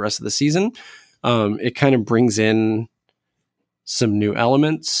cap to the rest of the season, it kind of brings in some new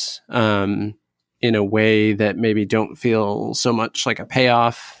elements. in a way that maybe don't feel so much like a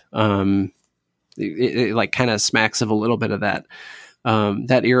payoff. It like kind of smacks of a little bit of that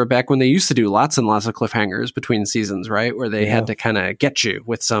era back when they used to do lots and lots of cliffhangers between seasons, right? Where they had to kind of get you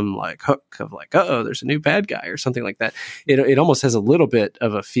with some like hook of like, oh, there's a new bad guy or something like that. It almost has a little bit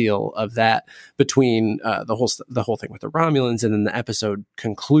of a feel of that between the whole thing with the Romulans, and then the episode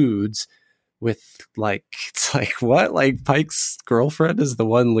concludes with like, it's like, what? Like Pike's girlfriend is the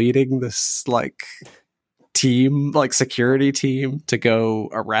one leading this like team, like security team, to go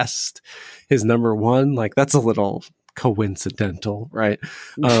arrest his number one. Like that's a little coincidental, right?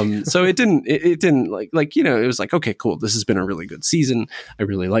 So it didn't like, you know, it was like, okay, cool, this has been a really good season. I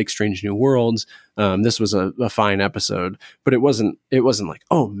really like Strange New Worlds. This was a fine episode, but it wasn't like,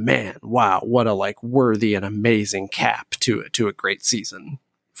 oh man, wow, what a like worthy and amazing cap to a great season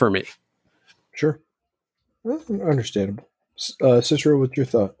for me. Sure. Well, understandable. Cicero, what's your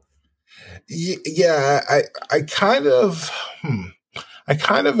thought? Yeah, I kind of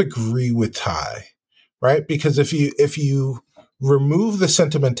agree with Ty, right? Because if you remove the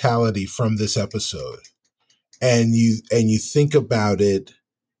sentimentality from this episode and you think about it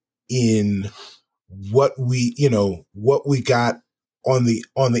in what we got on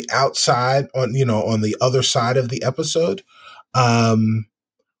the outside, on the other side of the episode,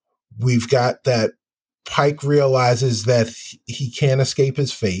 we've got that Pike realizes that he can't escape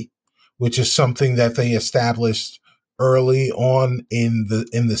his fate, which is something that they established early on in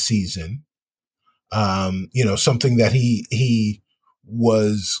the season. Something that he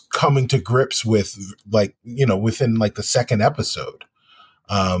was coming to grips with, like, within like the second episode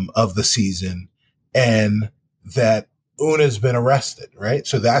of the season, and that Una's been arrested, right?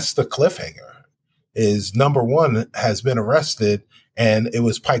 So that's the cliffhanger, is number one has been arrested, and it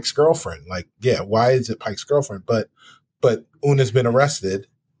was Pike's girlfriend. Like, yeah, why is it Pike's girlfriend? But Una's been arrested,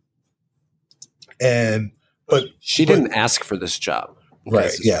 but she didn't ask for this job.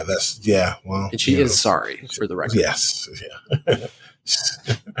 Right. Yeah. Well, and she is sorry, for the record. Yes. Yeah.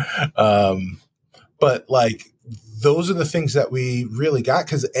 But like, those are the things that we really got,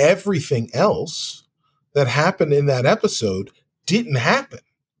 because everything else that happened in that episode didn't happen.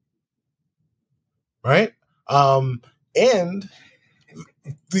 Right. And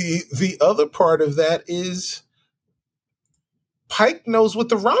the other part of that is Pike knows what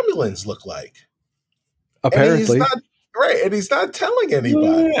the Romulans look like. Apparently. And he's not telling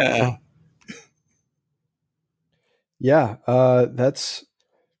anybody. Yeah. That's,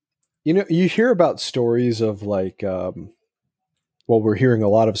 you hear about stories of like, we're hearing a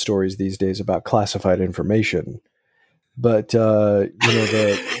lot of stories these days about classified information, but,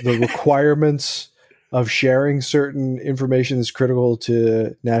 the requirements of sharing certain information is critical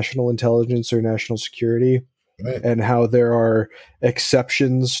to national intelligence or national security, right, and how there are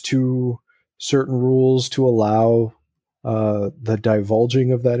exceptions to certain rules to allow the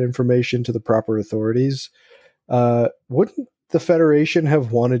divulging of that information to the proper authorities. Wouldn't the Federation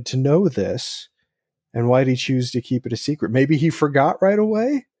have wanted to know this? And why did he choose to keep it a secret? Maybe he forgot right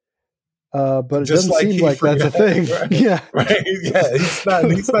away, but it doesn't seem like that's a thing. Right? Yeah, right. Yeah,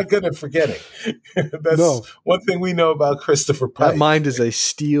 he's not good at forgetting. That's one thing we know about Christopher Pike. That mind is a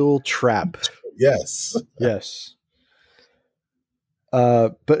steel trap. Yes. Yes.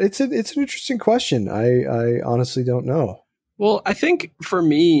 But it's an interesting question. I honestly don't know. Well, I think for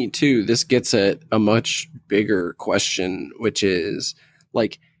me too, this gets at a much bigger question, which is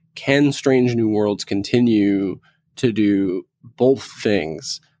like, can Strange New Worlds continue to do both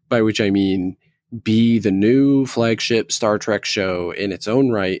things? By which I mean, be the new flagship Star Trek show in its own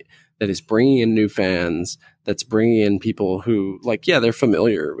right, that is bringing in new fans, that's bringing in people who, like, yeah, they're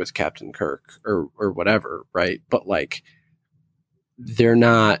familiar with Captain Kirk or whatever, right? But like, they're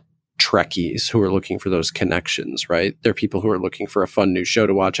not Trekkies who are looking for those connections, right? They're people who are looking for a fun new show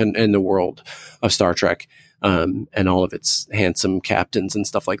to watch in the world of Star Trek, and all of its handsome captains and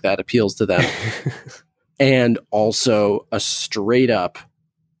stuff like that appeals to them. And also a straight up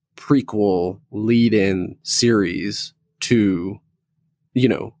prequel lead-in series to,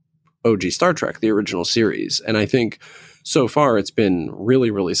 OG Star Trek, the original series. And I think so far it's been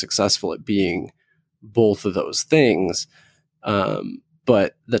really, really successful at being both of those things.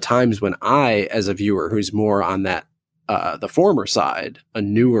 But the times when I, as a viewer who's more on that, the former side, a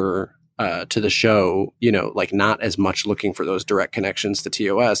newer to the show, like not as much looking for those direct connections to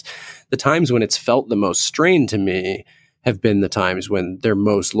TOS, the times when it's felt the most strained to me have been the times when they're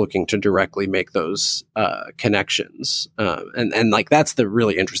most looking to directly make those connections. And like, that's the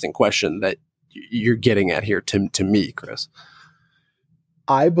really interesting question that you're getting at here to me, Chris.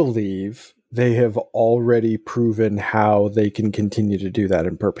 I believe they have already proven how they can continue to do that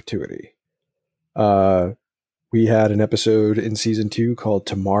in perpetuity. We had an episode in season 2 called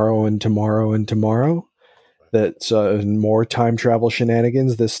Tomorrow and Tomorrow and Tomorrow. That's more time travel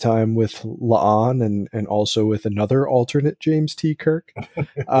shenanigans, this time with La'an and also with another alternate James T. Kirk.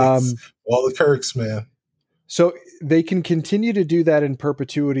 All the Kirks, man. So they can continue to do that in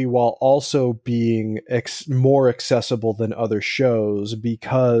perpetuity while also being more accessible than other shows,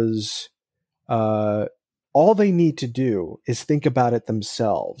 because all they need to do is think about it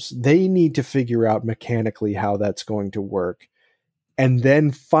themselves. They need to figure out mechanically how that's going to work, and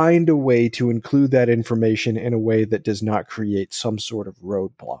then find a way to include that information in a way that does not create some sort of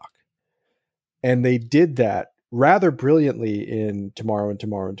roadblock. And they did that rather brilliantly in Tomorrow and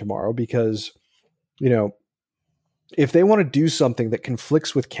Tomorrow and Tomorrow, because, you know, if they want to do something that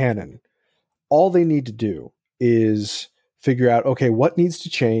conflicts with canon, all they need to do is figure out, okay, what needs to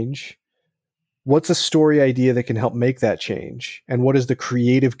change? What's a story idea that can help make that change? And what is the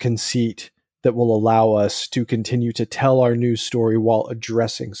creative conceit that will allow us to continue to tell our new story while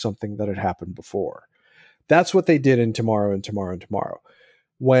addressing something that had happened before? That's what they did in Tomorrow and Tomorrow and Tomorrow.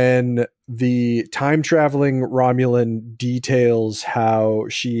 When the time-traveling Romulan details how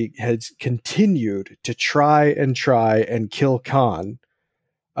she has continued to try and kill Khan,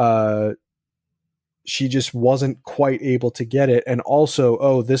 she just wasn't quite able to get it. And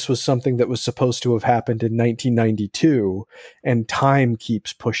also, this was something that was supposed to have happened in 1992, and time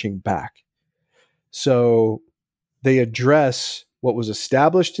keeps pushing back. So they address what was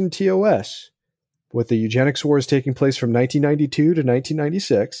established in TOS, with the eugenics wars taking place from 1992 to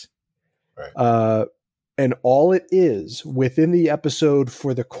 1996. Right. And all it is within the episode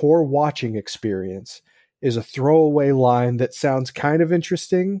for the core watching experience is a throwaway line that sounds kind of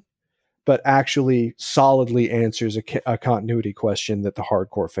interesting, but actually solidly answers a continuity question that the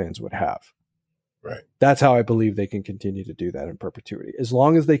hardcore fans would have. Right. That's how I believe they can continue to do that in perpetuity. As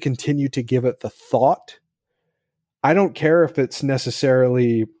long as they continue to give it the thought, I don't care if it's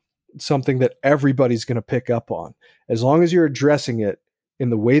necessarily something that everybody's going to pick up on. As long as you're addressing it in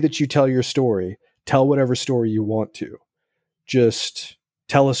the way that you tell your story, tell whatever story you want to. Just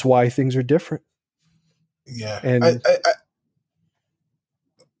tell us why things are different. Yeah. And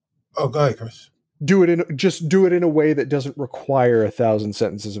go ahead, Chris. Do it in a way that doesn't require 1,000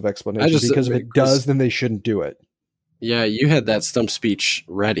 sentences of explanation. Because if it does, then they shouldn't do it. Yeah, you had that stump speech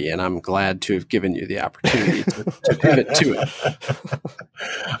ready, and I'm glad to have given you the opportunity to pivot to it.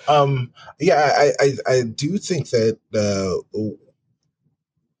 I do think that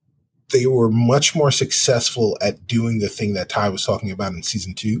they were much more successful at doing the thing that Ty was talking about in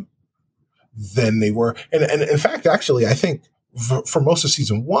season 2 than they were. And in fact, actually, I think for most of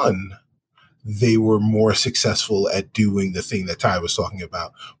season 1, they were more successful at doing the thing that Ty was talking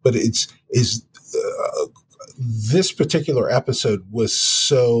about. But this particular episode was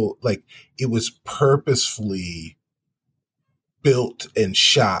so, like, it was purposefully built and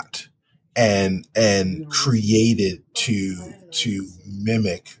shot and created to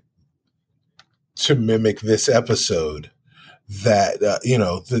mimic this episode that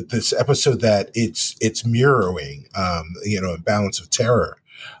this episode that it's mirroring in Balance of Terror,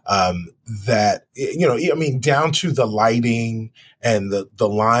 that I mean, down to the lighting and the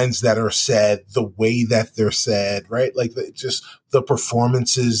lines that are said, the way that they're said, right? Like just the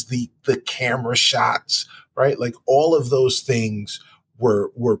performances, the camera shots, right? Like all of those things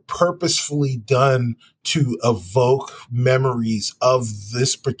were purposefully done to evoke memories of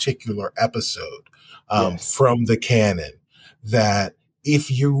this particular episode from the canon, that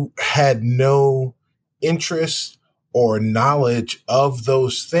if you had no interest or knowledge of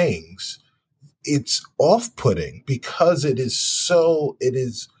those things, it's off-putting because it is so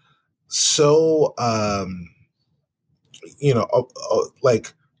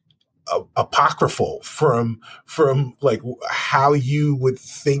like apocryphal from like how you would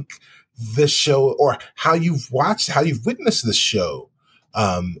think this show, or how you've witnessed this show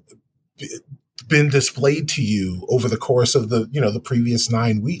been displayed to you over the course of the previous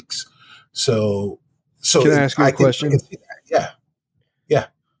 9 weeks. So can I ask you a question? Yeah.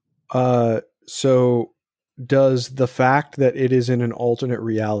 So does the fact that it is in an alternate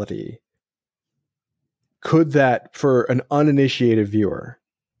reality, could that, for an uninitiated viewer,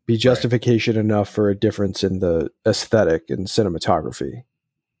 be justification enough for a difference in the aesthetic and cinematography?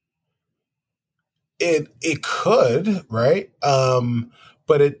 It could, right?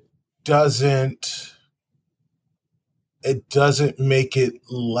 But it doesn't make it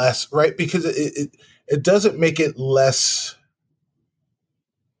less, right? Because it doesn't make it less,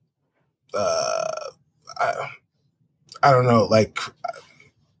 I don't know, like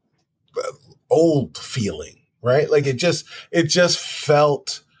old feeling, right? Like it just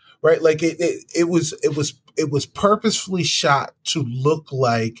felt right? Like it was purposefully shot to look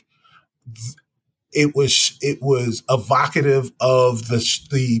like it was evocative of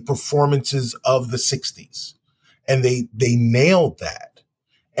the performances of the 60s, and they nailed that.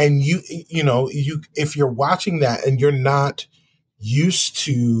 And if you're watching that and you're not used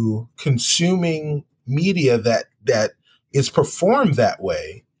to consuming media that is performed that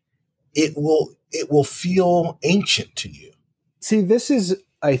way, it will feel ancient to you. See, this is,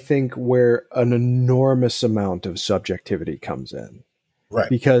 I think, where an enormous amount of subjectivity comes in. Right.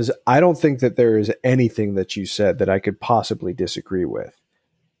 Because I don't think that there is anything that you said that I could possibly disagree with.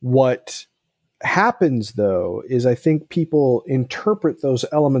 What happens, though, is I think people interpret those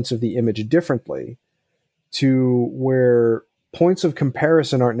elements of the image differently, to where points of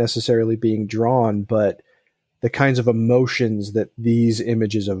comparison aren't necessarily being drawn, but the kinds of emotions that these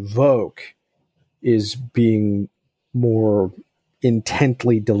images evoke is being more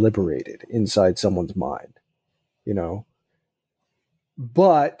intently deliberated inside someone's mind,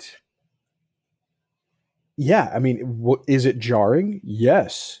 But yeah, I mean, is it jarring?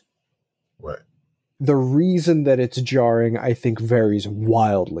 Yes. Right. The reason that it's jarring, I think, varies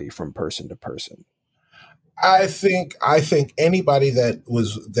wildly from person to person. I think anybody that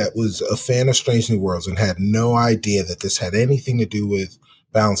was a fan of Strange New Worlds and had no idea that this had anything to do with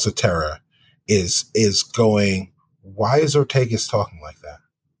Balance of Terror is going, why is Ortegas talking like that?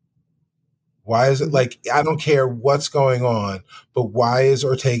 Why is it like, I don't care what's going on, but why is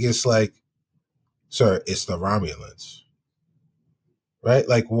Ortegas like, sir, it's the Romulans, right?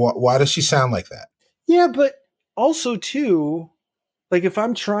 Like, why does she sound like that? Yeah, but also too, like if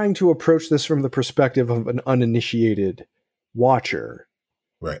I'm trying to approach this from the perspective of an uninitiated watcher,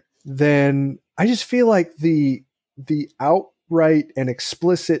 right, then I just feel like the outright and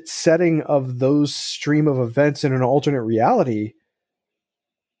explicit setting of those stream of events in an alternate reality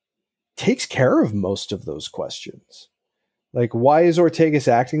takes care of most of those questions. Like, why is Ortegas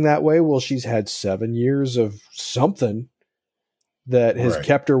acting that way? Well, she's had 7 years of something that has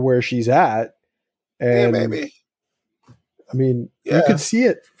kept her where she's at. And yeah, maybe. I mean, you could see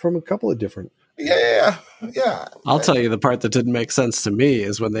it from a couple of different. Yeah. I'll tell you the part that didn't make sense to me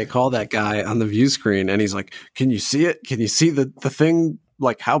is when they call that guy on the view screen and he's like, can you see it? Can you see the thing,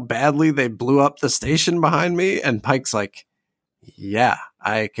 like how badly they blew up the station behind me? And Pike's like, yeah,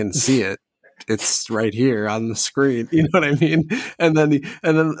 I can see it. It's right here on the screen. You know what I mean? And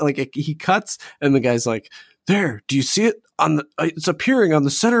then like he cuts and the guy's like, there, do you see it it's appearing on the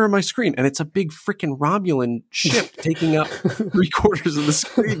center of my screen, and it's a big freaking Romulan ship taking up 3/4 of the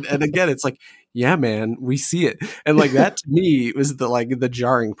screen. And again, it's like, yeah, man, we see it. And like that to me was the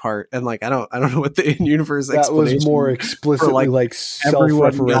jarring part. And like, I don't know what the in-universe explanation. That was more explicitly like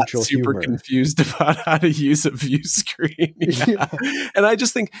self-referential super humor. Confused about how to use a view screen. Yeah. And I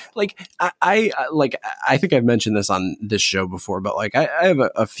just think like, I think I've mentioned this on this show before, but like I have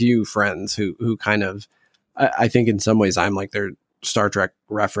a few friends who kind of, I think in some ways I'm like their Star Trek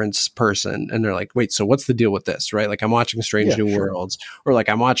reference person, and they're like, wait, so what's the deal with this? Right? Like I'm watching Strange New Worlds, or like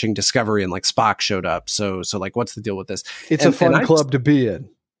I'm watching Discovery and like Spock showed up. So like what's the deal with this? It's a fun club to be in.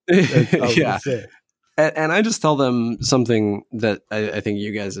 Yeah. And I just tell them something that I think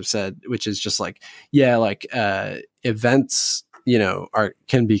you guys have said, which is just like, yeah, like events,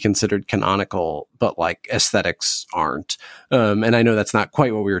 can be considered canonical, but like aesthetics aren't. And I know that's not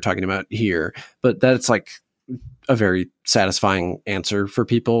quite what we were talking about here, but that's like a very satisfying answer for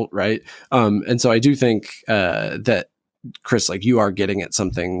people. Right. And so I do think that, Chris, like you are getting at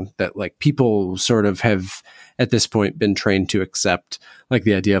something that like people sort of have at this point been trained to accept, like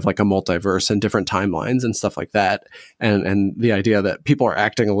the idea of like a multiverse and different timelines and stuff like that. And the idea that people are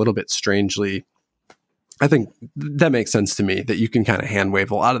acting a little bit strangely. I think that makes sense to me, that you can kind of hand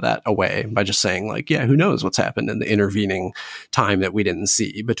wave a lot of that away by just saying like, yeah, who knows what's happened in the intervening time that we didn't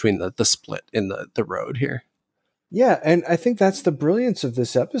see between the split in the road here. Yeah. And I think that's the brilliance of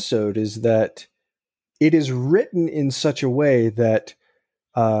this episode, is that it is written in such a way that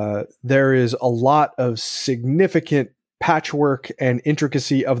there is a lot of significant patchwork and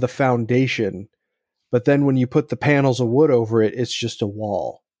intricacy of the foundation. But then when you put the panels of wood over it, it's just a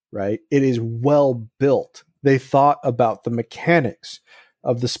wall. Right? It is well built. They thought about the mechanics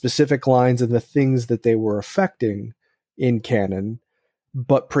of the specific lines and the things that they were affecting in canon,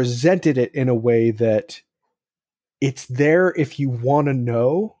 but presented it in a way that it's there if you want to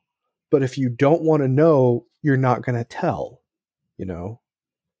know, but if you don't want to know, you're not going to tell,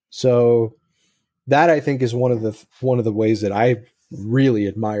 So that I think is one of the ways that I really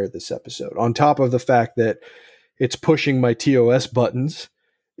admire this episode. On top of the fact that it's pushing my TOS buttons,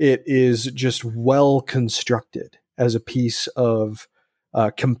 it is just well constructed as a piece of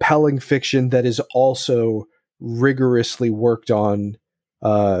compelling fiction that is also rigorously worked on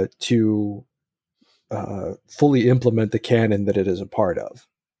to fully implement the canon that it is a part of.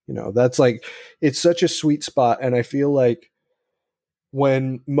 That's like, it's such a sweet spot. And I feel like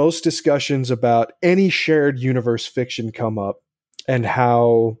when most discussions about any shared universe fiction come up and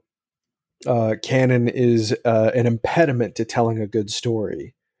how canon is an impediment to telling a good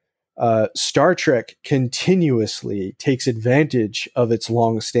story, Star Trek continuously takes advantage of its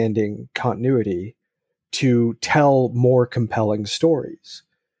long-standing continuity to tell more compelling stories.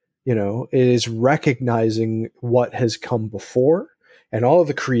 It is recognizing what has come before and all of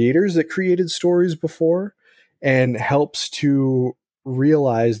the creators that created stories before, and helps to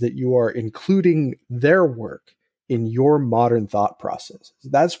realize that you are including their work in your modern thought process.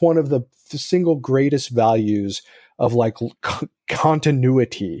 That's one of the single greatest values of like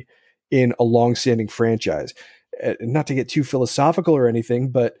continuity in a long-standing franchise. Not to get too philosophical or anything,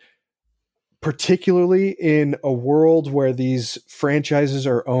 but particularly in a world where these franchises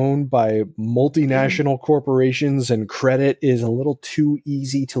are owned by multinational corporations and credit is a little too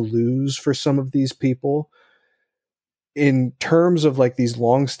easy to lose for some of these people, in terms of like these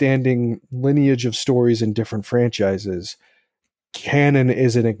long-standing lineage of stories in different franchises, canon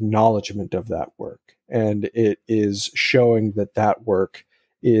is an acknowledgement of that work. And it is showing that work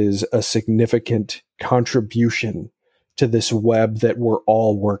is a significant contribution to this web that we're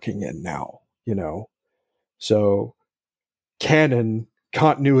all working in now. So canon,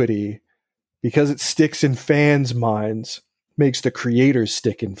 continuity, because it sticks in fans' minds, makes the creators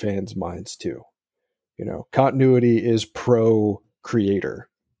stick in fans' minds too. Continuity is pro creator.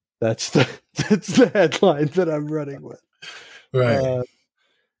 That's the headline that I'm running with. Right.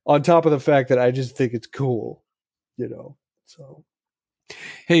 On top of the fact that I just think it's cool, so.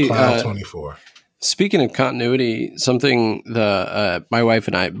 Hey, Cloud 24. Speaking of continuity, something my wife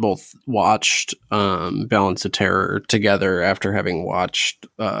and I both watched Balance of Terror together after having watched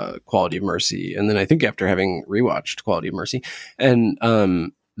Quality of Mercy, and then I think after having rewatched Quality of Mercy. And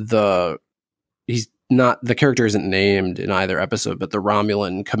the character isn't named in either episode, but the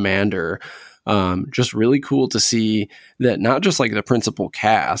Romulan commander. Just really cool to see that not just like the principal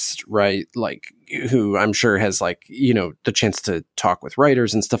cast, right? Like, who I'm sure has like, the chance to talk with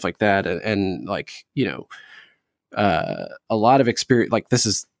writers and stuff like that. And like, a lot of experience, like this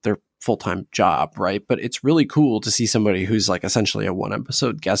is their full-time job, right? But it's really cool to see somebody who's like essentially a one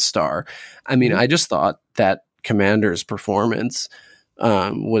episode guest star. I mean, I just thought that commander's performance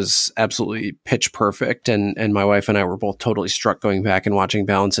was absolutely pitch perfect. And my wife and I were both totally struck going back and watching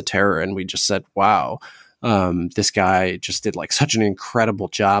Balance of Terror. And we just said, wow, this guy just did like such an incredible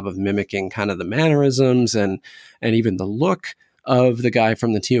job of mimicking kind of the mannerisms and even the look of the guy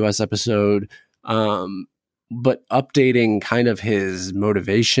from the TOS episode. But updating kind of his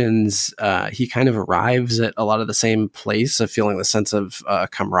motivations, he kind of arrives at a lot of the same place of feeling the sense of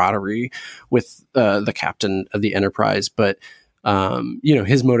camaraderie with the captain of the Enterprise. But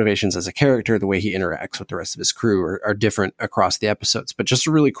his motivations as a character, the way he interacts with the rest of his crew are different across the episodes, but just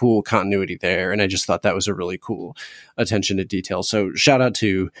a really cool continuity there. And I just thought that was a really cool attention to detail. So shout out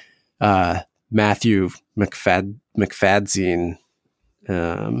to Matthew McFadzean,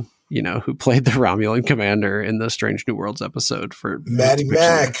 who played the Romulan commander in the Strange New Worlds episode for Maddie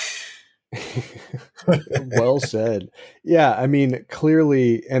Mac. Well said. Yeah, I mean,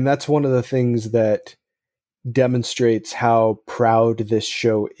 clearly, and that's one of the things that demonstrates how proud this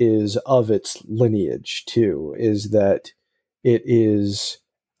show is of its lineage too, is that it is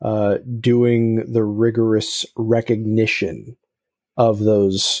doing the rigorous recognition of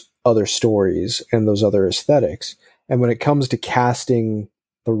those other stories and those other aesthetics. And when it comes to casting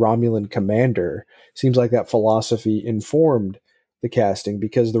the Romulan commander, seems like that philosophy informed the casting,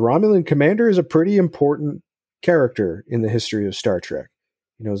 because the Romulan commander is a pretty important character in the history of Star Trek.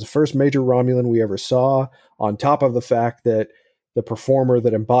 It was the first major Romulan we ever saw, on top of the fact that the performer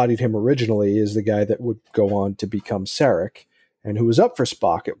that embodied him originally is the guy that would go on to become Sarek, and who was up for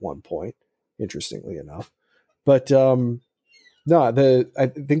Spock at one point, interestingly enough. But I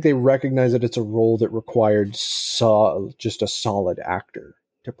think they recognize that it's a role that required just a solid actor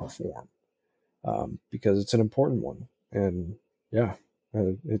to perform, because it's an important one. And yeah,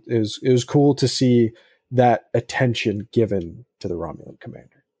 it was cool to see that attention given to the Romulan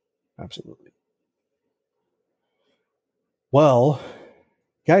commander. Absolutely. Well,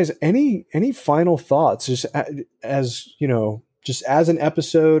 guys, any final thoughts? Just as an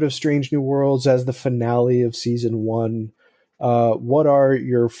episode of Strange New Worlds, as the finale of season 1, what are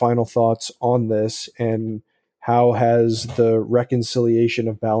your final thoughts on this, and how has the reconciliation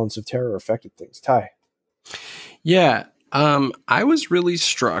of Balance of Terror affected things? Ty? Yeah, I was really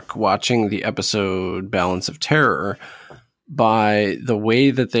struck watching the episode Balance of Terror by the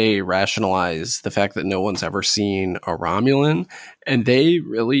way that they rationalize the fact that no one's ever seen a Romulan. And they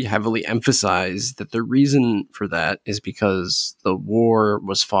really heavily emphasize that the reason for that is because the war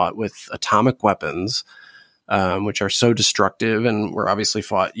was fought with atomic weapons, which are so destructive, and were obviously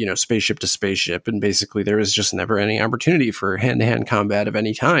fought, spaceship to spaceship. And basically there was just never any opportunity for hand-to-hand combat of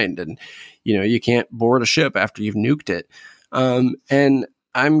any kind. And, you can't board a ship after you've nuked it. And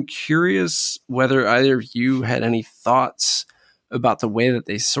I'm curious whether either of you had any thoughts about the way that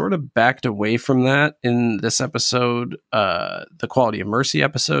they sort of backed away from that in this episode, the Quality of Mercy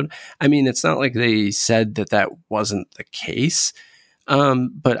episode. I mean, it's not like they said that wasn't the case,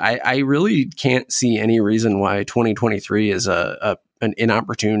 but I really can't see any reason why 2023 is an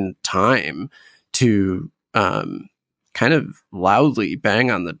inopportune time to kind of loudly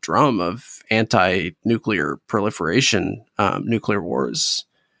bang on the drum of anti-nuclear proliferation. Nuclear wars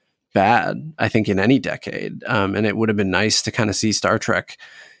bad, I think, in any decade. And it would have been nice to kind of see Star Trek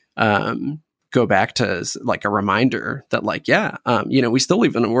go back to like a reminder that we still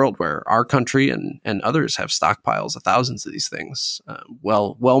live in a world where our country and others have stockpiles of thousands of these things,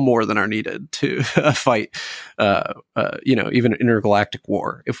 well more than are needed to fight, even an intergalactic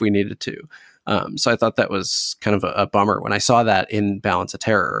war if we needed to. So I thought that was kind of a bummer. When I saw that in Balance of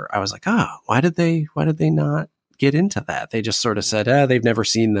Terror, I was like, why did they not get into that? They just sort of said, they've never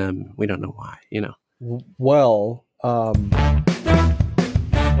seen them. We don't know why, Well,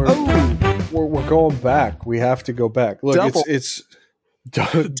 we're going back. We have to go back. Look, it's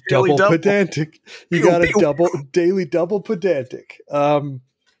double pedantic. You got a daily double pedantic. The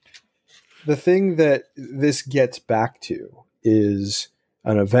thing that this gets back to is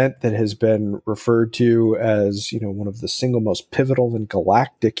an event that has been referred to as, one of the single most pivotal in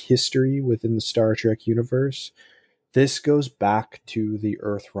galactic history within the Star Trek universe. This goes back to the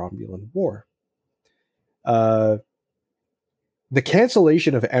Earth-Romulan War. The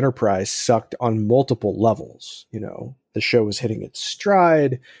cancellation of Enterprise sucked on multiple levels. The show was hitting its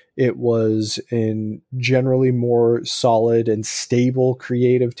stride. It was in generally more solid and stable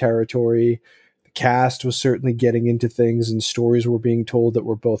creative territory. Cast was certainly getting into things, and stories were being told that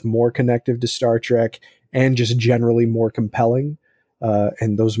were both more connective to Star Trek and just generally more compelling.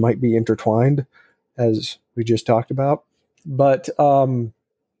 And those might be intertwined, as we just talked about. But the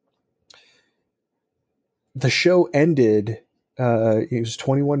show ended, it was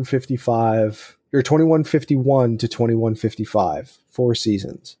 2155 or 2151 to 2155, 4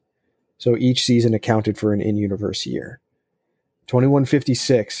 seasons. So each season accounted for an in-universe year.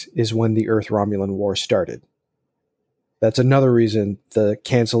 2156 is when the Earth-Romulan War started. That's another reason the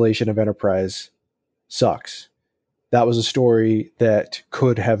cancellation of Enterprise sucks. That was a story that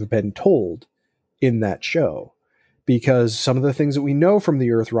could have been told in that show, because some of the things that we know from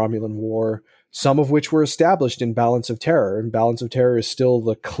the Earth-Romulan War, some of which were established in Balance of Terror, and Balance of Terror is still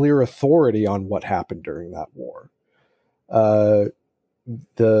the clear authority on what happened during that war.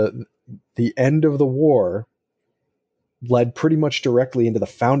 The end of the war led pretty much directly into the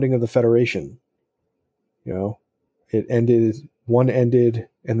founding of the Federation. It ended,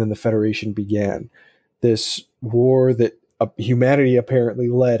 and then the Federation began. This war that humanity apparently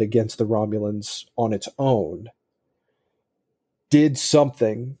led against the Romulans on its own did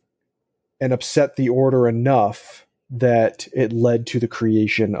something and upset the order enough that it led to the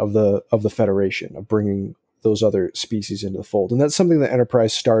creation of the Federation, of bringing those other species into the fold. And that's something that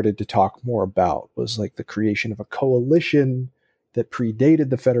Enterprise started to talk more about, was like the creation of a coalition that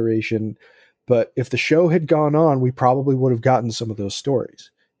predated the Federation. But if the show had gone on, we probably would have gotten some of those stories,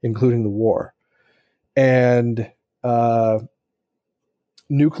 including the war. And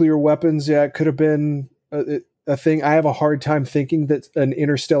nuclear weapons, it could have been a thing. I have a hard time thinking that an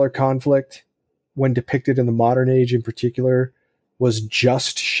interstellar conflict, when depicted in the modern age in particular, was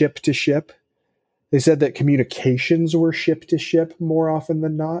just ship to ship. They said that communications were ship to ship more often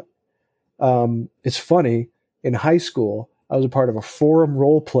than not. It's funny, in high school, I was a part of a forum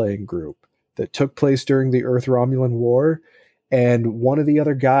role-playing group that took place during the Earth-Romulan War, and one of the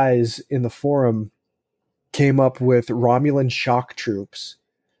other guys in the forum came up with Romulan shock troops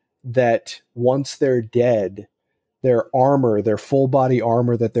that, once they're dead, their armor, their full-body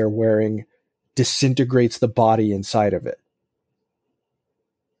armor that they're wearing, disintegrates the body inside of it.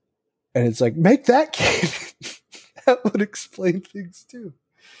 And it's like, make that canon. That would explain things too.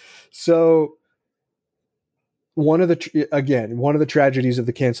 So one of the tragedies of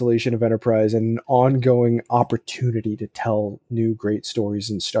the cancellation of Enterprise and an ongoing opportunity to tell new great stories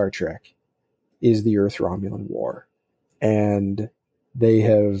in Star Trek is the Earth-Romulan War. And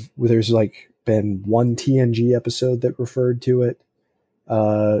there's like been one TNG episode that referred to it.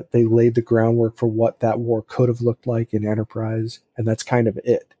 They laid the groundwork for what that war could have looked like in Enterprise, and that's kind of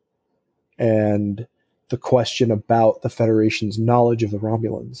it. And the question about the Federation's knowledge of the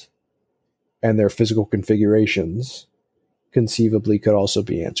Romulans and their physical configurations conceivably could also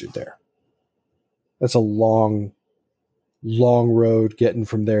be answered there. That's a long road getting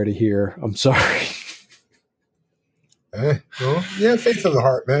from there to here. I'm sorry. Well, yeah, faith of the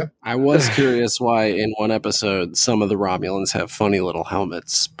heart, man. I was curious why in one episode some of the Romulans have funny little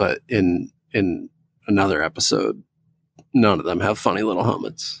helmets, but in another episode none of them have funny little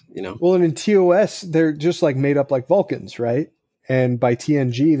helmets, you know? Well, and in TOS, they're just like made up like Vulcans, right? And by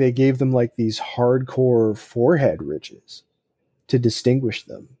TNG, they gave them like these hardcore forehead ridges to distinguish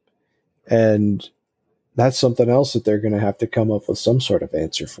them. And that's something else that they're going to have to come up with some sort of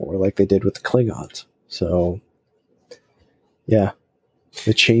answer for, like they did with the Klingons. So, yeah,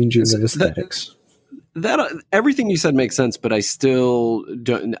 the changing of aesthetics. That everything you said makes sense, but I still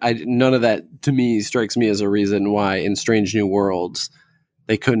don't. None of that to me strikes me as a reason why in Strange New Worlds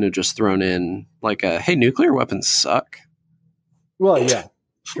they couldn't have just thrown in like a "Hey, nuclear weapons suck." Well, yeah,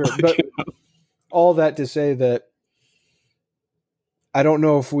 sure, but all that to say that I don't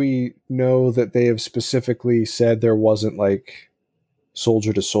know if we know that they have specifically said there wasn't like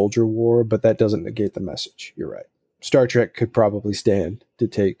soldier to soldier war, but that doesn't negate the message. You're right. Star Trek could probably stand to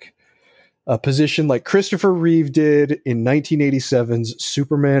take a position like Christopher Reeve did in 1987's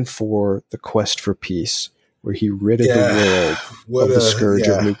Superman 4, The Quest for Peace, where he ridded the world of the scourge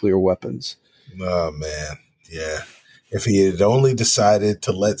of nuclear weapons. Oh, man. Yeah. If he had only decided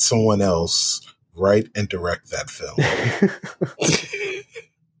to let someone else write and direct that film.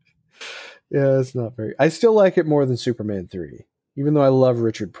 Yeah, it's not very... I still like it more than Superman 3, even though I love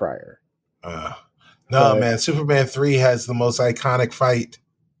Richard Pryor. Man, Superman 3 has the most iconic fight.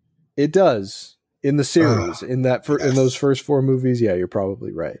 It does in the series, in those first four movies. Yeah, you're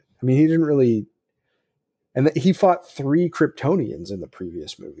probably right. I mean, he didn't really, and he fought 3 Kryptonians in the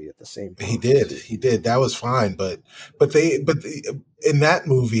previous movie at the same time. He did. That was fine, but in that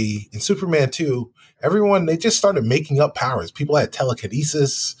movie, in Superman 2, they just started making up powers. People had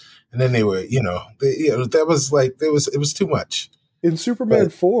telekinesis, and then they were, that was like it was too much. In Superman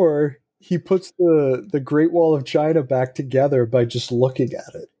 4, he puts the Great Wall of China back together by just looking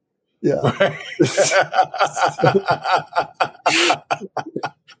at it. Yeah. Right.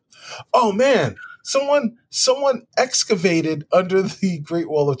 Oh man, someone excavated under the Great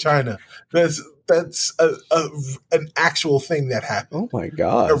Wall of China. That's an actual thing that happened. Oh my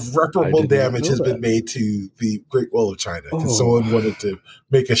God. Irreparable damage has been made to the Great Wall of China because someone wanted to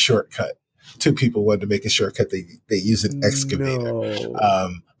make a shortcut. 2 people wanted to make a shortcut. They use an excavator.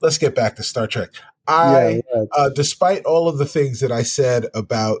 No. Let's get back to Star Trek. Despite all of the things that I said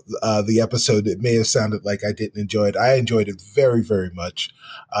about the episode, it may have sounded like I didn't enjoy it. I enjoyed it very, very much.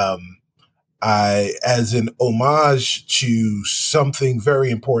 As an homage to something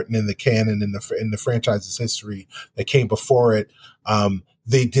very important in the canon in the franchise's history that came before it,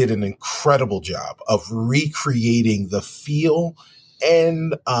 they did an incredible job of recreating the feel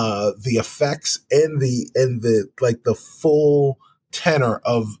and the effects and the full tenor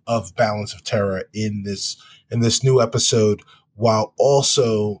of Balance of Terror in this new episode, while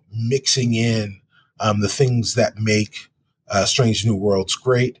also mixing in the things that make Strange New Worlds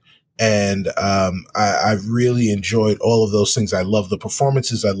great. And I really enjoyed all of those things. I love the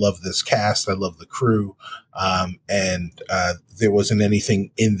performances. I love this cast. I love the crew. And there wasn't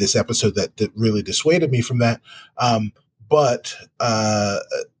anything in this episode that really dissuaded me from that. But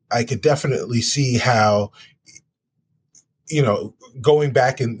I could definitely see how, going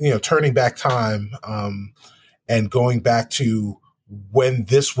back and, turning back time and going back to when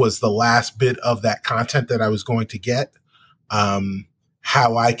this was the last bit of that content that I was going to get,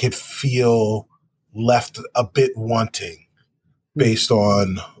 how I could feel left a bit wanting based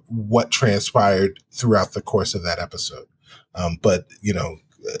on what transpired throughout the course of that episode. But,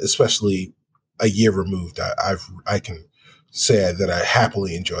 especially a year removed, I can say that I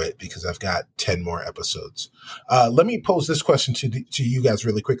happily enjoy it because I've got 10 more episodes. Let me pose this question to you guys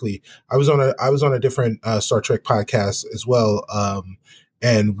really quickly. I was on a different Star Trek podcast as well,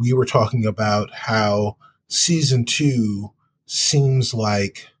 and we were talking about how season 2 seems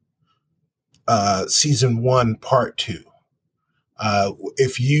like season 1 part 2.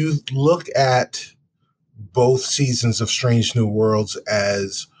 If you look at both seasons of Strange New Worlds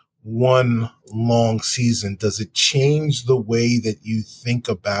as one long season, does it change the way that you think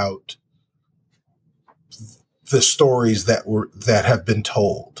about the stories that have been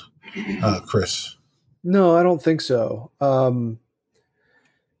told, Chris? No, I don't think so.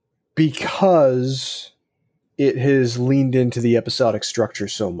 because it has leaned into the episodic structure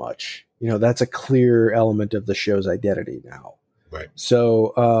so much. That's a clear element of the show's identity now. Right.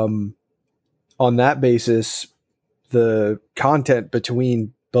 So on that basis, the content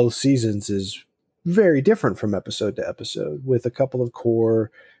between both seasons is very different from episode to episode, with a couple of core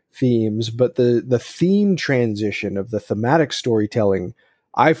themes. But the theme transition of the thematic storytelling,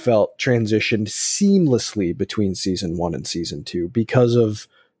 I felt, transitioned seamlessly between season 1 and season 2 because of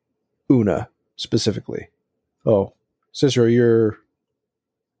Una specifically. Oh, Cicero,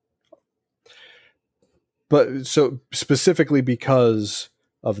 so specifically because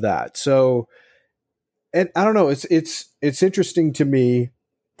of that. So, and I don't know, it's interesting to me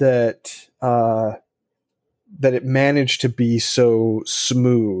that it managed to be so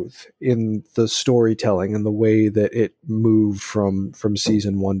smooth in the storytelling and the way that it moved from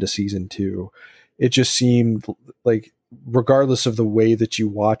season 1 to season 2. It just seemed like, regardless of the way that you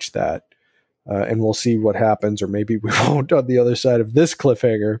watch that, and we'll see what happens, or maybe we won't on the other side of this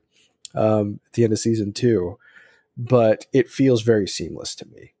cliffhanger at the end of season 2, but it feels very seamless to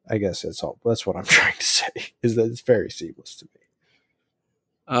me. I guess that's what I'm trying to say, is that it's very seamless to me.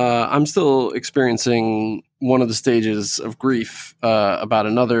 I'm still experiencing one of the stages of grief about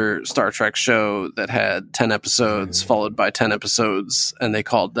another Star Trek show that had 10 episodes followed by 10 episodes, and they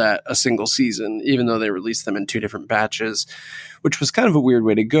called that a single season, even though they released them in 2 different batches, which was kind of a weird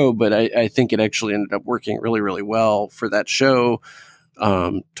way to go, but I think it actually ended up working really, really well for that show.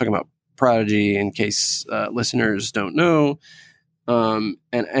 Talking about Prodigy, in case listeners don't know. And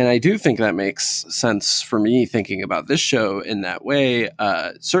I do think that makes sense for me thinking about this show in that way.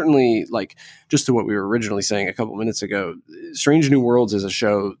 Certainly, like, just to what we were originally saying a couple minutes ago, Strange New Worlds is a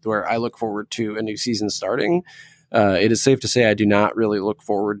show where I look forward to a new season starting. It is safe to say I do not really look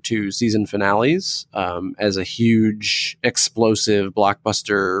forward to season finales as a huge, explosive,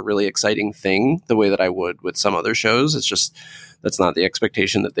 blockbuster, really exciting thing, the way that I would with some other shows. It's just, that's not the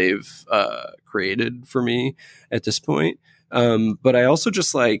expectation that they've created for me at this point. But I also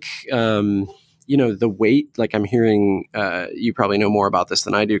just like, the wait, like I'm hearing, you probably know more about this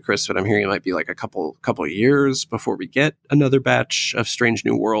than I do, Chris, but I'm hearing it might be like a couple years before we get another batch of Strange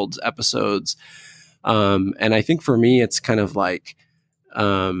New Worlds episodes. And I think for me, it's kind of like,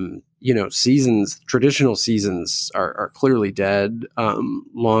 traditional seasons are clearly dead.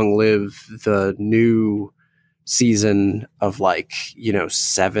 Long live the new season of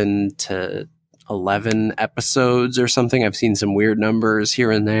 7 to 11 episodes or something. I've seen some weird numbers here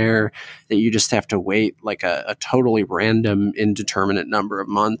and there that you just have to wait like a totally random, indeterminate number of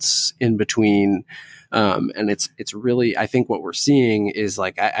months in between. And it's really, I think what we're seeing is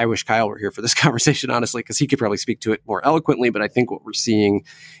like, I wish Kyle were here for this conversation, honestly, because he could probably speak to it more eloquently. But I think what we're seeing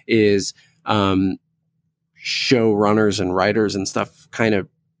is showrunners and writers and stuff kind of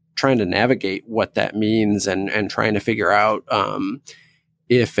trying to navigate what that means and trying to figure out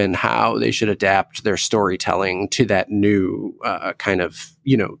if and how they should adapt their storytelling to that new kind of,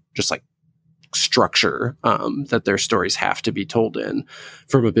 just like structure that their stories have to be told in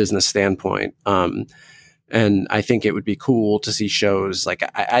from a business standpoint. And I think it would be cool to see shows like,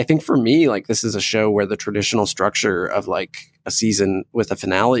 I think for me, like this is a show where the traditional structure of like a season with a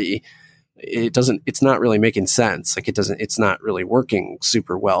finale, it's not really making sense. Like it's not really working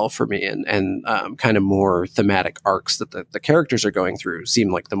super well for me. And kind of more thematic arcs that the characters are going through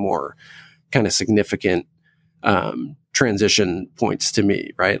seem like the more kind of significant transition points to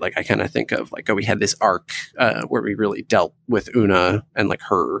me, right? Like I kind of think of like, we had this arc where we really dealt with Una and like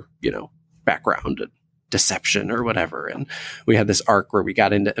her, background and deception or whatever. And we had this arc where we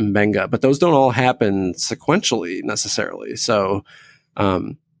got into Mbenga, but those don't all happen sequentially necessarily. So,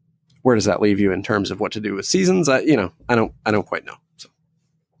 where does that leave you in terms of what to do with seasons? I don't quite know. So.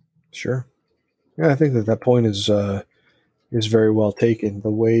 Sure. Yeah, I think that point is very well taken. The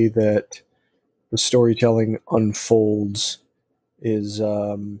way that the storytelling unfolds is,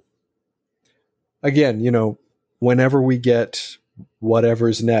 again, whenever we get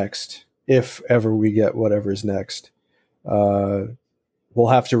whatever's next, if ever we get whatever's next, we'll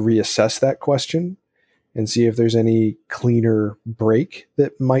have to reassess that question and see if there's any cleaner break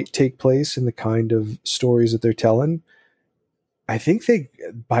that might take place in the kind of stories that they're telling. I think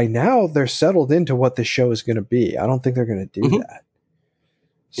by now they're settled into what the show is going to be. I don't think they're going to do that.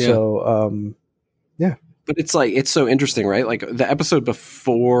 Yeah. So, yeah. But it's like, it's so interesting, right? Like the episode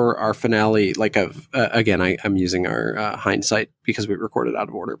before our finale, like again, I'm using our hindsight because we recorded out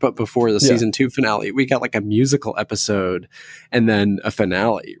of order, but before the season 2 finale, we got like a musical episode and then a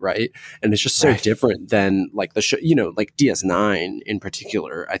finale, right? And it's just so different than like the show, like DS9 in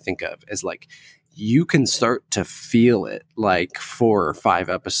particular, I think of as like you can start to feel it like 4 or 5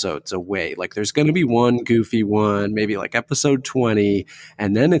 episodes away. Like there's going to be one goofy one, maybe like episode 20,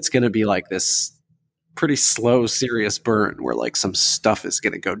 and then it's going to be like this pretty slow, serious burn where like some stuff is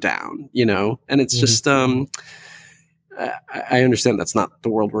going to go down, and it's just, I understand that's not the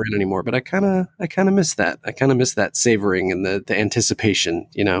world we're in anymore, but I kind of miss that. I kind of miss that savoring and the anticipation,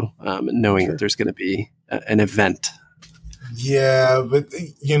 knowing that there's going to be an event. Yeah, but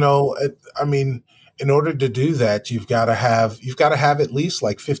I mean, in order to do that, you've got to have at least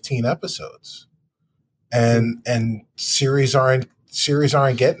like 15 episodes, and series aren't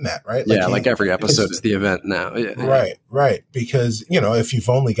getting that, right? Like like every episode is the event now. Yeah, right. Because if you've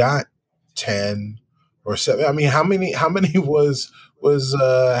only got 10 or 7, I mean, how many was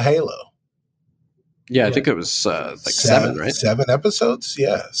Halo? Yeah, I think it was like 7, right? 7 episodes.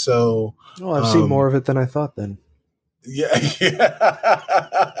 Yeah. So I've seen more of it than I thought. Then. Yeah.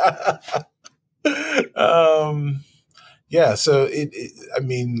 So I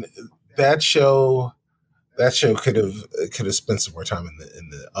mean, that show could have spent some more time in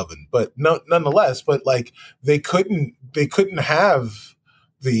the oven, but nonetheless, but like they couldn't have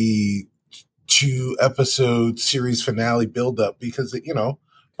the 2 episode series finale build up because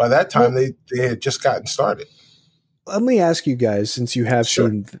by that time they had just gotten started. Let me ask you guys, since you have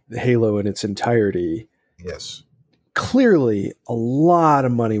seen Halo in its entirety. Yes. Clearly a lot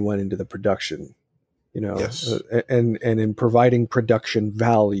of money went into the production, yes. And in providing production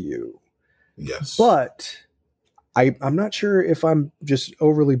value. Yes. But I'm not sure if I'm just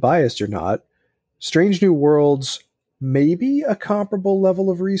overly biased or not. Strange New Worlds, maybe a comparable level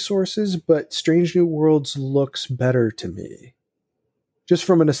of resources, but Strange New Worlds looks better to me, just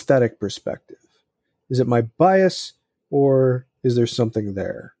from an aesthetic perspective. Is it my bias, or is there something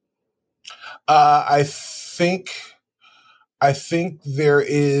there? I think there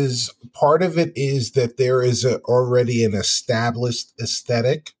is part of it is that there is already an established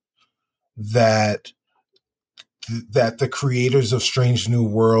aesthetic that the creators of Strange New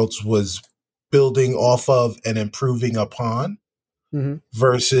Worlds was building off of and improving upon,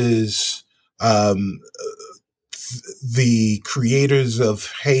 versus the creators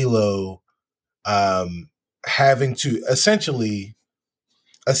of Halo having to essentially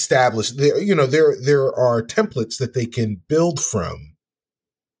establish there are templates that they can build from,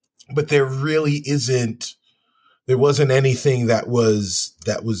 but there wasn't anything that was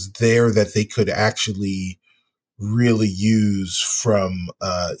there that they could actually really use from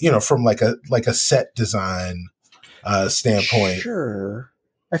from like a set design standpoint. Sure.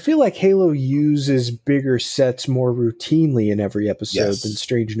 I feel like Halo uses bigger sets more routinely in every episode than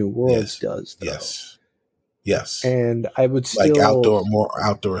Strange New Worlds does, though. Yes. And I would still like more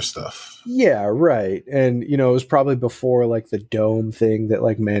outdoor stuff. Yeah, right. And it was probably before like the dome thing that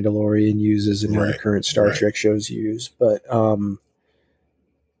like Mandalorian uses and the current Star Trek shows use. But I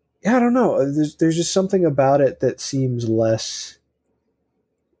don't know. There's just something about it that seems less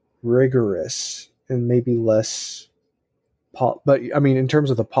rigorous and maybe less but I mean, in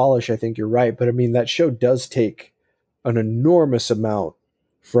terms of the polish, I think you're right. But I mean, that show does take an enormous amount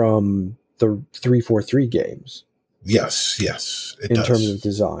from the 343 games. Yes, it in does. terms of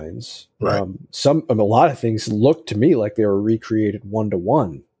designs. Right. A lot of things look to me like they were recreated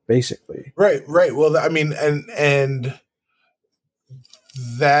 1-to-1, basically. Right. Well, I mean, and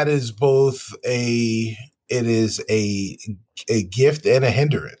that is both a gift and a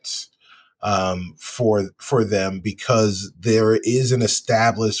hindrance for them, because there is an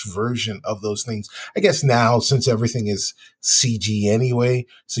established version of those things. I guess now, since everything is CG anyway,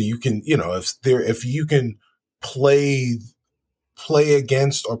 so you can, if you can play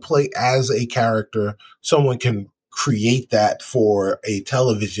against or play as a character, someone can create that for a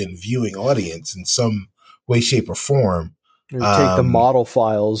television viewing audience in some way, shape, or form. You take the model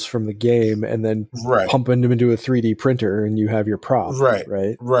files from the game and then pump them into a 3D printer, and you have your prop. Right.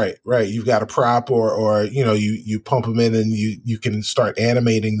 You've got a prop, or you pump them in, and you can start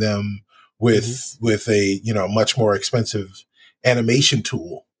animating them with a much more expensive animation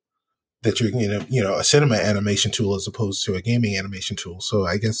tool that a cinema animation tool as opposed to a gaming animation tool. So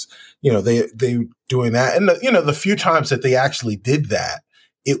I guess they doing that, and the few times that they actually did that,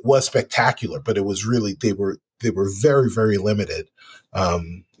 it was spectacular, but it was really they were very, very limited. I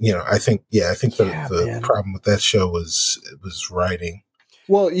think the problem with that show was writing.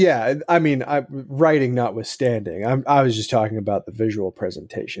 Well, yeah, I mean, writing notwithstanding, I was just talking about the visual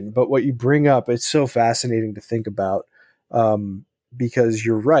presentation. But what you bring up, it's so fascinating to think about, because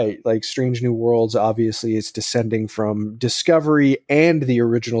you're right. Like Strange New Worlds, obviously, it's descending from Discovery and the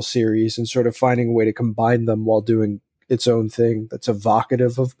original series, and sort of finding a way to combine them while doing its own thing that's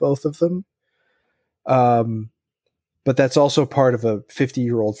evocative of both of them. But that's also part of a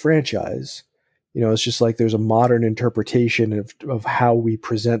 50-year-old franchise. It's just like there's a modern interpretation of how we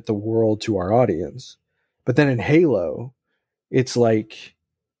present the world to our audience. But then in Halo, it's like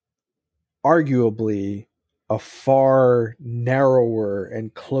arguably a far narrower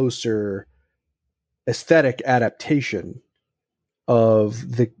and closer aesthetic adaptation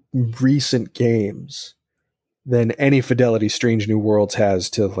of the recent games than any fidelity Strange New Worlds has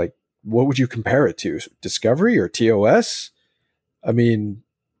to, like, what would you compare it to? Discovery or TOS? I mean,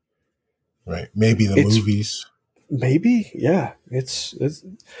 right. Maybe the movies. Maybe. Yeah. It's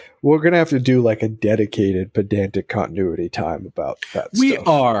we're going to have to do like a dedicated pedantic continuity time about that we stuff.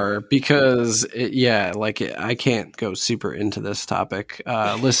 are, because I can't go super into this topic.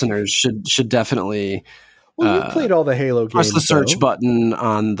 Listeners should definitely Well, you played all the Halo games. Press the search button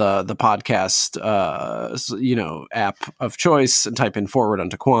on the podcast, app of choice and type in Forward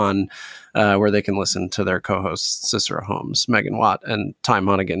Unto Quan, where they can listen to their co-hosts Cicero Holmes, Megan Watt, and Ty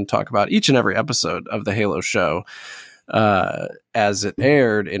Monaghan talk about each and every episode of the Halo show as it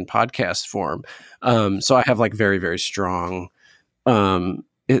aired in podcast form. So I have like very, very strong.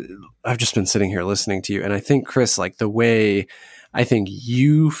 I've just been sitting here listening to you, and I think, Chris, like the way I think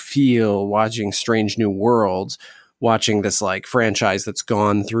you feel watching Strange New Worlds, watching this like franchise that's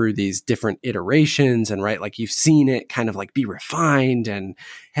gone through these different iterations, and right, like you've seen it kind of like be refined and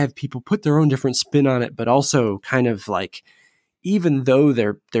have people put their own different spin on it, but also kind of like, even though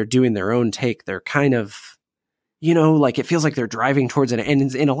they're doing their own take, they're kind of, like it feels like they're driving towards it.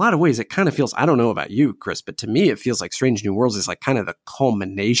 And in a lot of ways, it kind of feels, I don't know about you, Chris, but to me, it feels like Strange New Worlds is like kind of the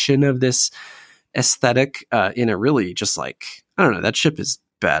culmination of this aesthetic in a really just like, I don't know, that ship is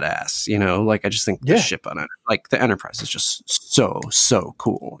badass, like I just think the ship on it, like the Enterprise is just so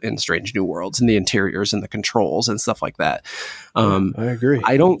cool in Strange New Worlds, and the interiors and the controls and stuff like that. I agree.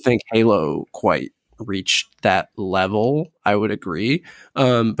 I don't think Halo quite reached that level, I would agree,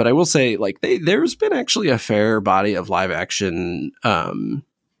 but I will say, like, there's been actually a fair body of live action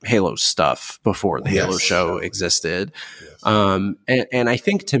Halo stuff before the Halo show existed. And I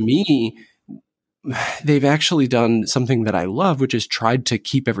think, to me, they've actually done something that I love, which is tried to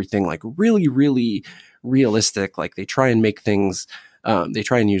keep everything like really, really realistic. Like they try and make things, they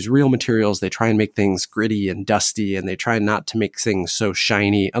try and use real materials. They try and make things gritty and dusty, and they try not to make things so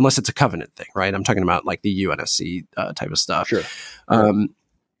shiny, unless it's a Covenant thing, right? I'm talking about like the UNSC type of stuff. Sure.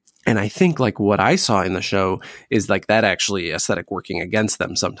 And I think like what I saw in the show is like that actually aesthetic working against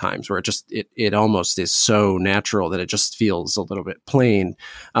them sometimes, where it almost is so natural that it just feels a little bit plain.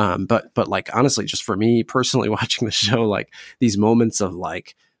 But like, honestly, just for me personally watching the show, like these moments of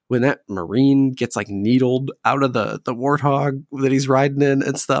like when that Marine gets like needled out of the warthog that he's riding in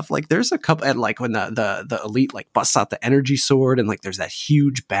and stuff, like there's a couple, and like when the elite like busts out the energy sword, and like there's that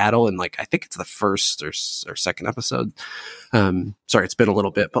huge battle, and like I think it's the first or second episode. Sorry, it's been a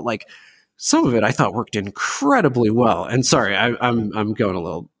little bit, but like some of it I thought worked incredibly well. And sorry, I'm going a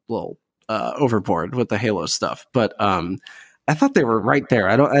little overboard with the Halo stuff, but I thought they were right there.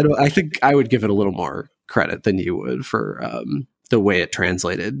 I think I would give it a little more credit than you would for the way it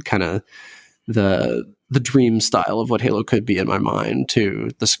translated kind of the dream style of what Halo could be in my mind to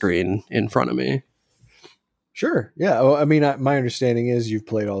the screen in front of me. Sure. Yeah. Well, I mean, my understanding is you've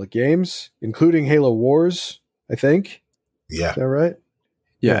played all the games, including Halo Wars, I think. Yeah. Is that right?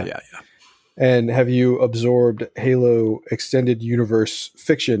 Yeah. And have you absorbed Halo extended universe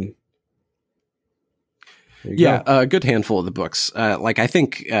fiction? Yeah. A good handful of the books. Like I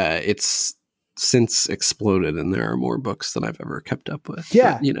think it's since exploded, and there are more books than I've ever kept up with.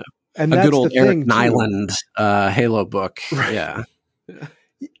 Yeah. But, and a good old Eric too. Nyland Halo book. Right. Yeah.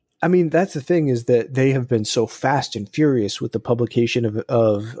 I mean, that's the thing, is that they have been so fast and furious with the publication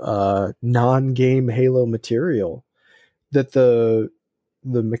of non-game Halo material that the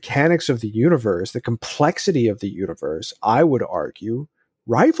mechanics of the universe, the complexity of the universe, I would argue,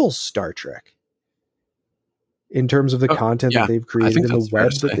 rivals Star Trek in terms of the content that they've created in the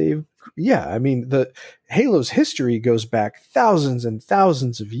web that they've. Yeah, I mean, the Halo's history goes back thousands and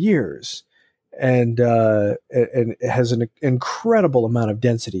thousands of years, and it has an incredible amount of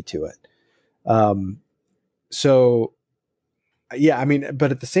density to it. So, yeah, I mean,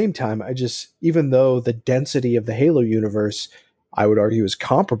 but at the same time, even though the density of the Halo universe, I would argue, is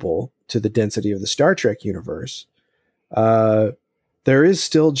comparable to the density of the Star Trek universe, there is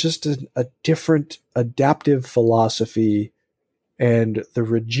still just a different adaptive philosophy and the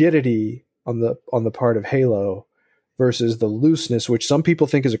rigidity on the part of Halo versus the looseness, which some people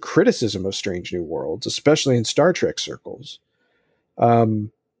think is a criticism of Strange New Worlds, especially in Star Trek circles.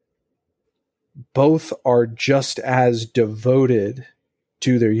 Both are just as devoted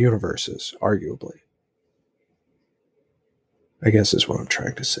to their universes, arguably. I guess is what I'm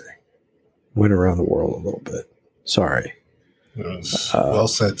trying to say. Went around the world a little bit. Sorry. Well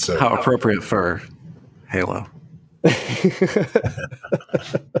said, sir. How appropriate for Halo.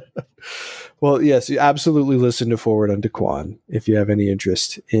 Well, yes, you absolutely listen to Forward Unto Quan if you have any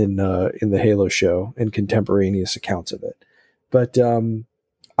interest in the Halo show and contemporaneous accounts of it. But I'm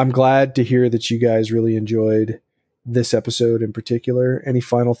glad to hear that you guys really enjoyed this episode in particular. Any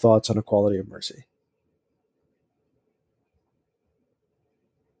final thoughts on Equality of Mercy?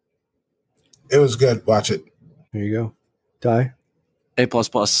 It was good. Watch it. There you go. Ty? A++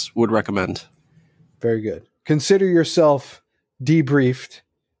 would recommend. Very good. Consider yourself debriefed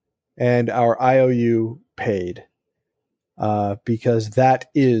and our IOU paid, because that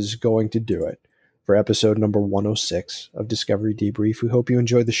is going to do it for episode number 106 of Discovery Debrief. We hope you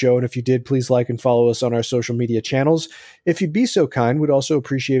enjoyed the show, and if you did, please like and follow us on our social media channels. If you'd be so kind, we'd also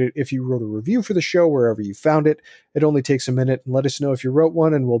appreciate it if you wrote a review for the show wherever you found it. It only takes a minute, and let us know if you wrote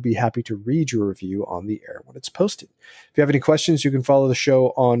one, and we'll be happy to read your review on the air when it's posted. If you have any questions, you can follow the show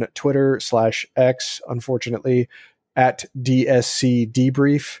on Twitter/X, unfortunately, at DSC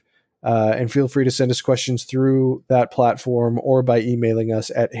Debrief. And feel free to send us questions through that platform or by emailing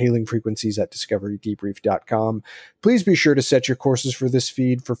us at hailingfrequencies@discoverydebrief.com. Please be sure to set your courses for this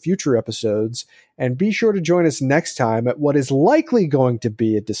feed for future episodes, and be sure to join us next time at what is likely going to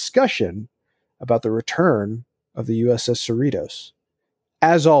be a discussion about the return of the USS Cerritos.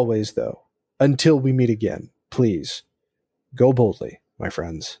 As always, though, until we meet again, please go boldly, my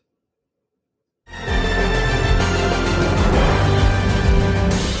friends.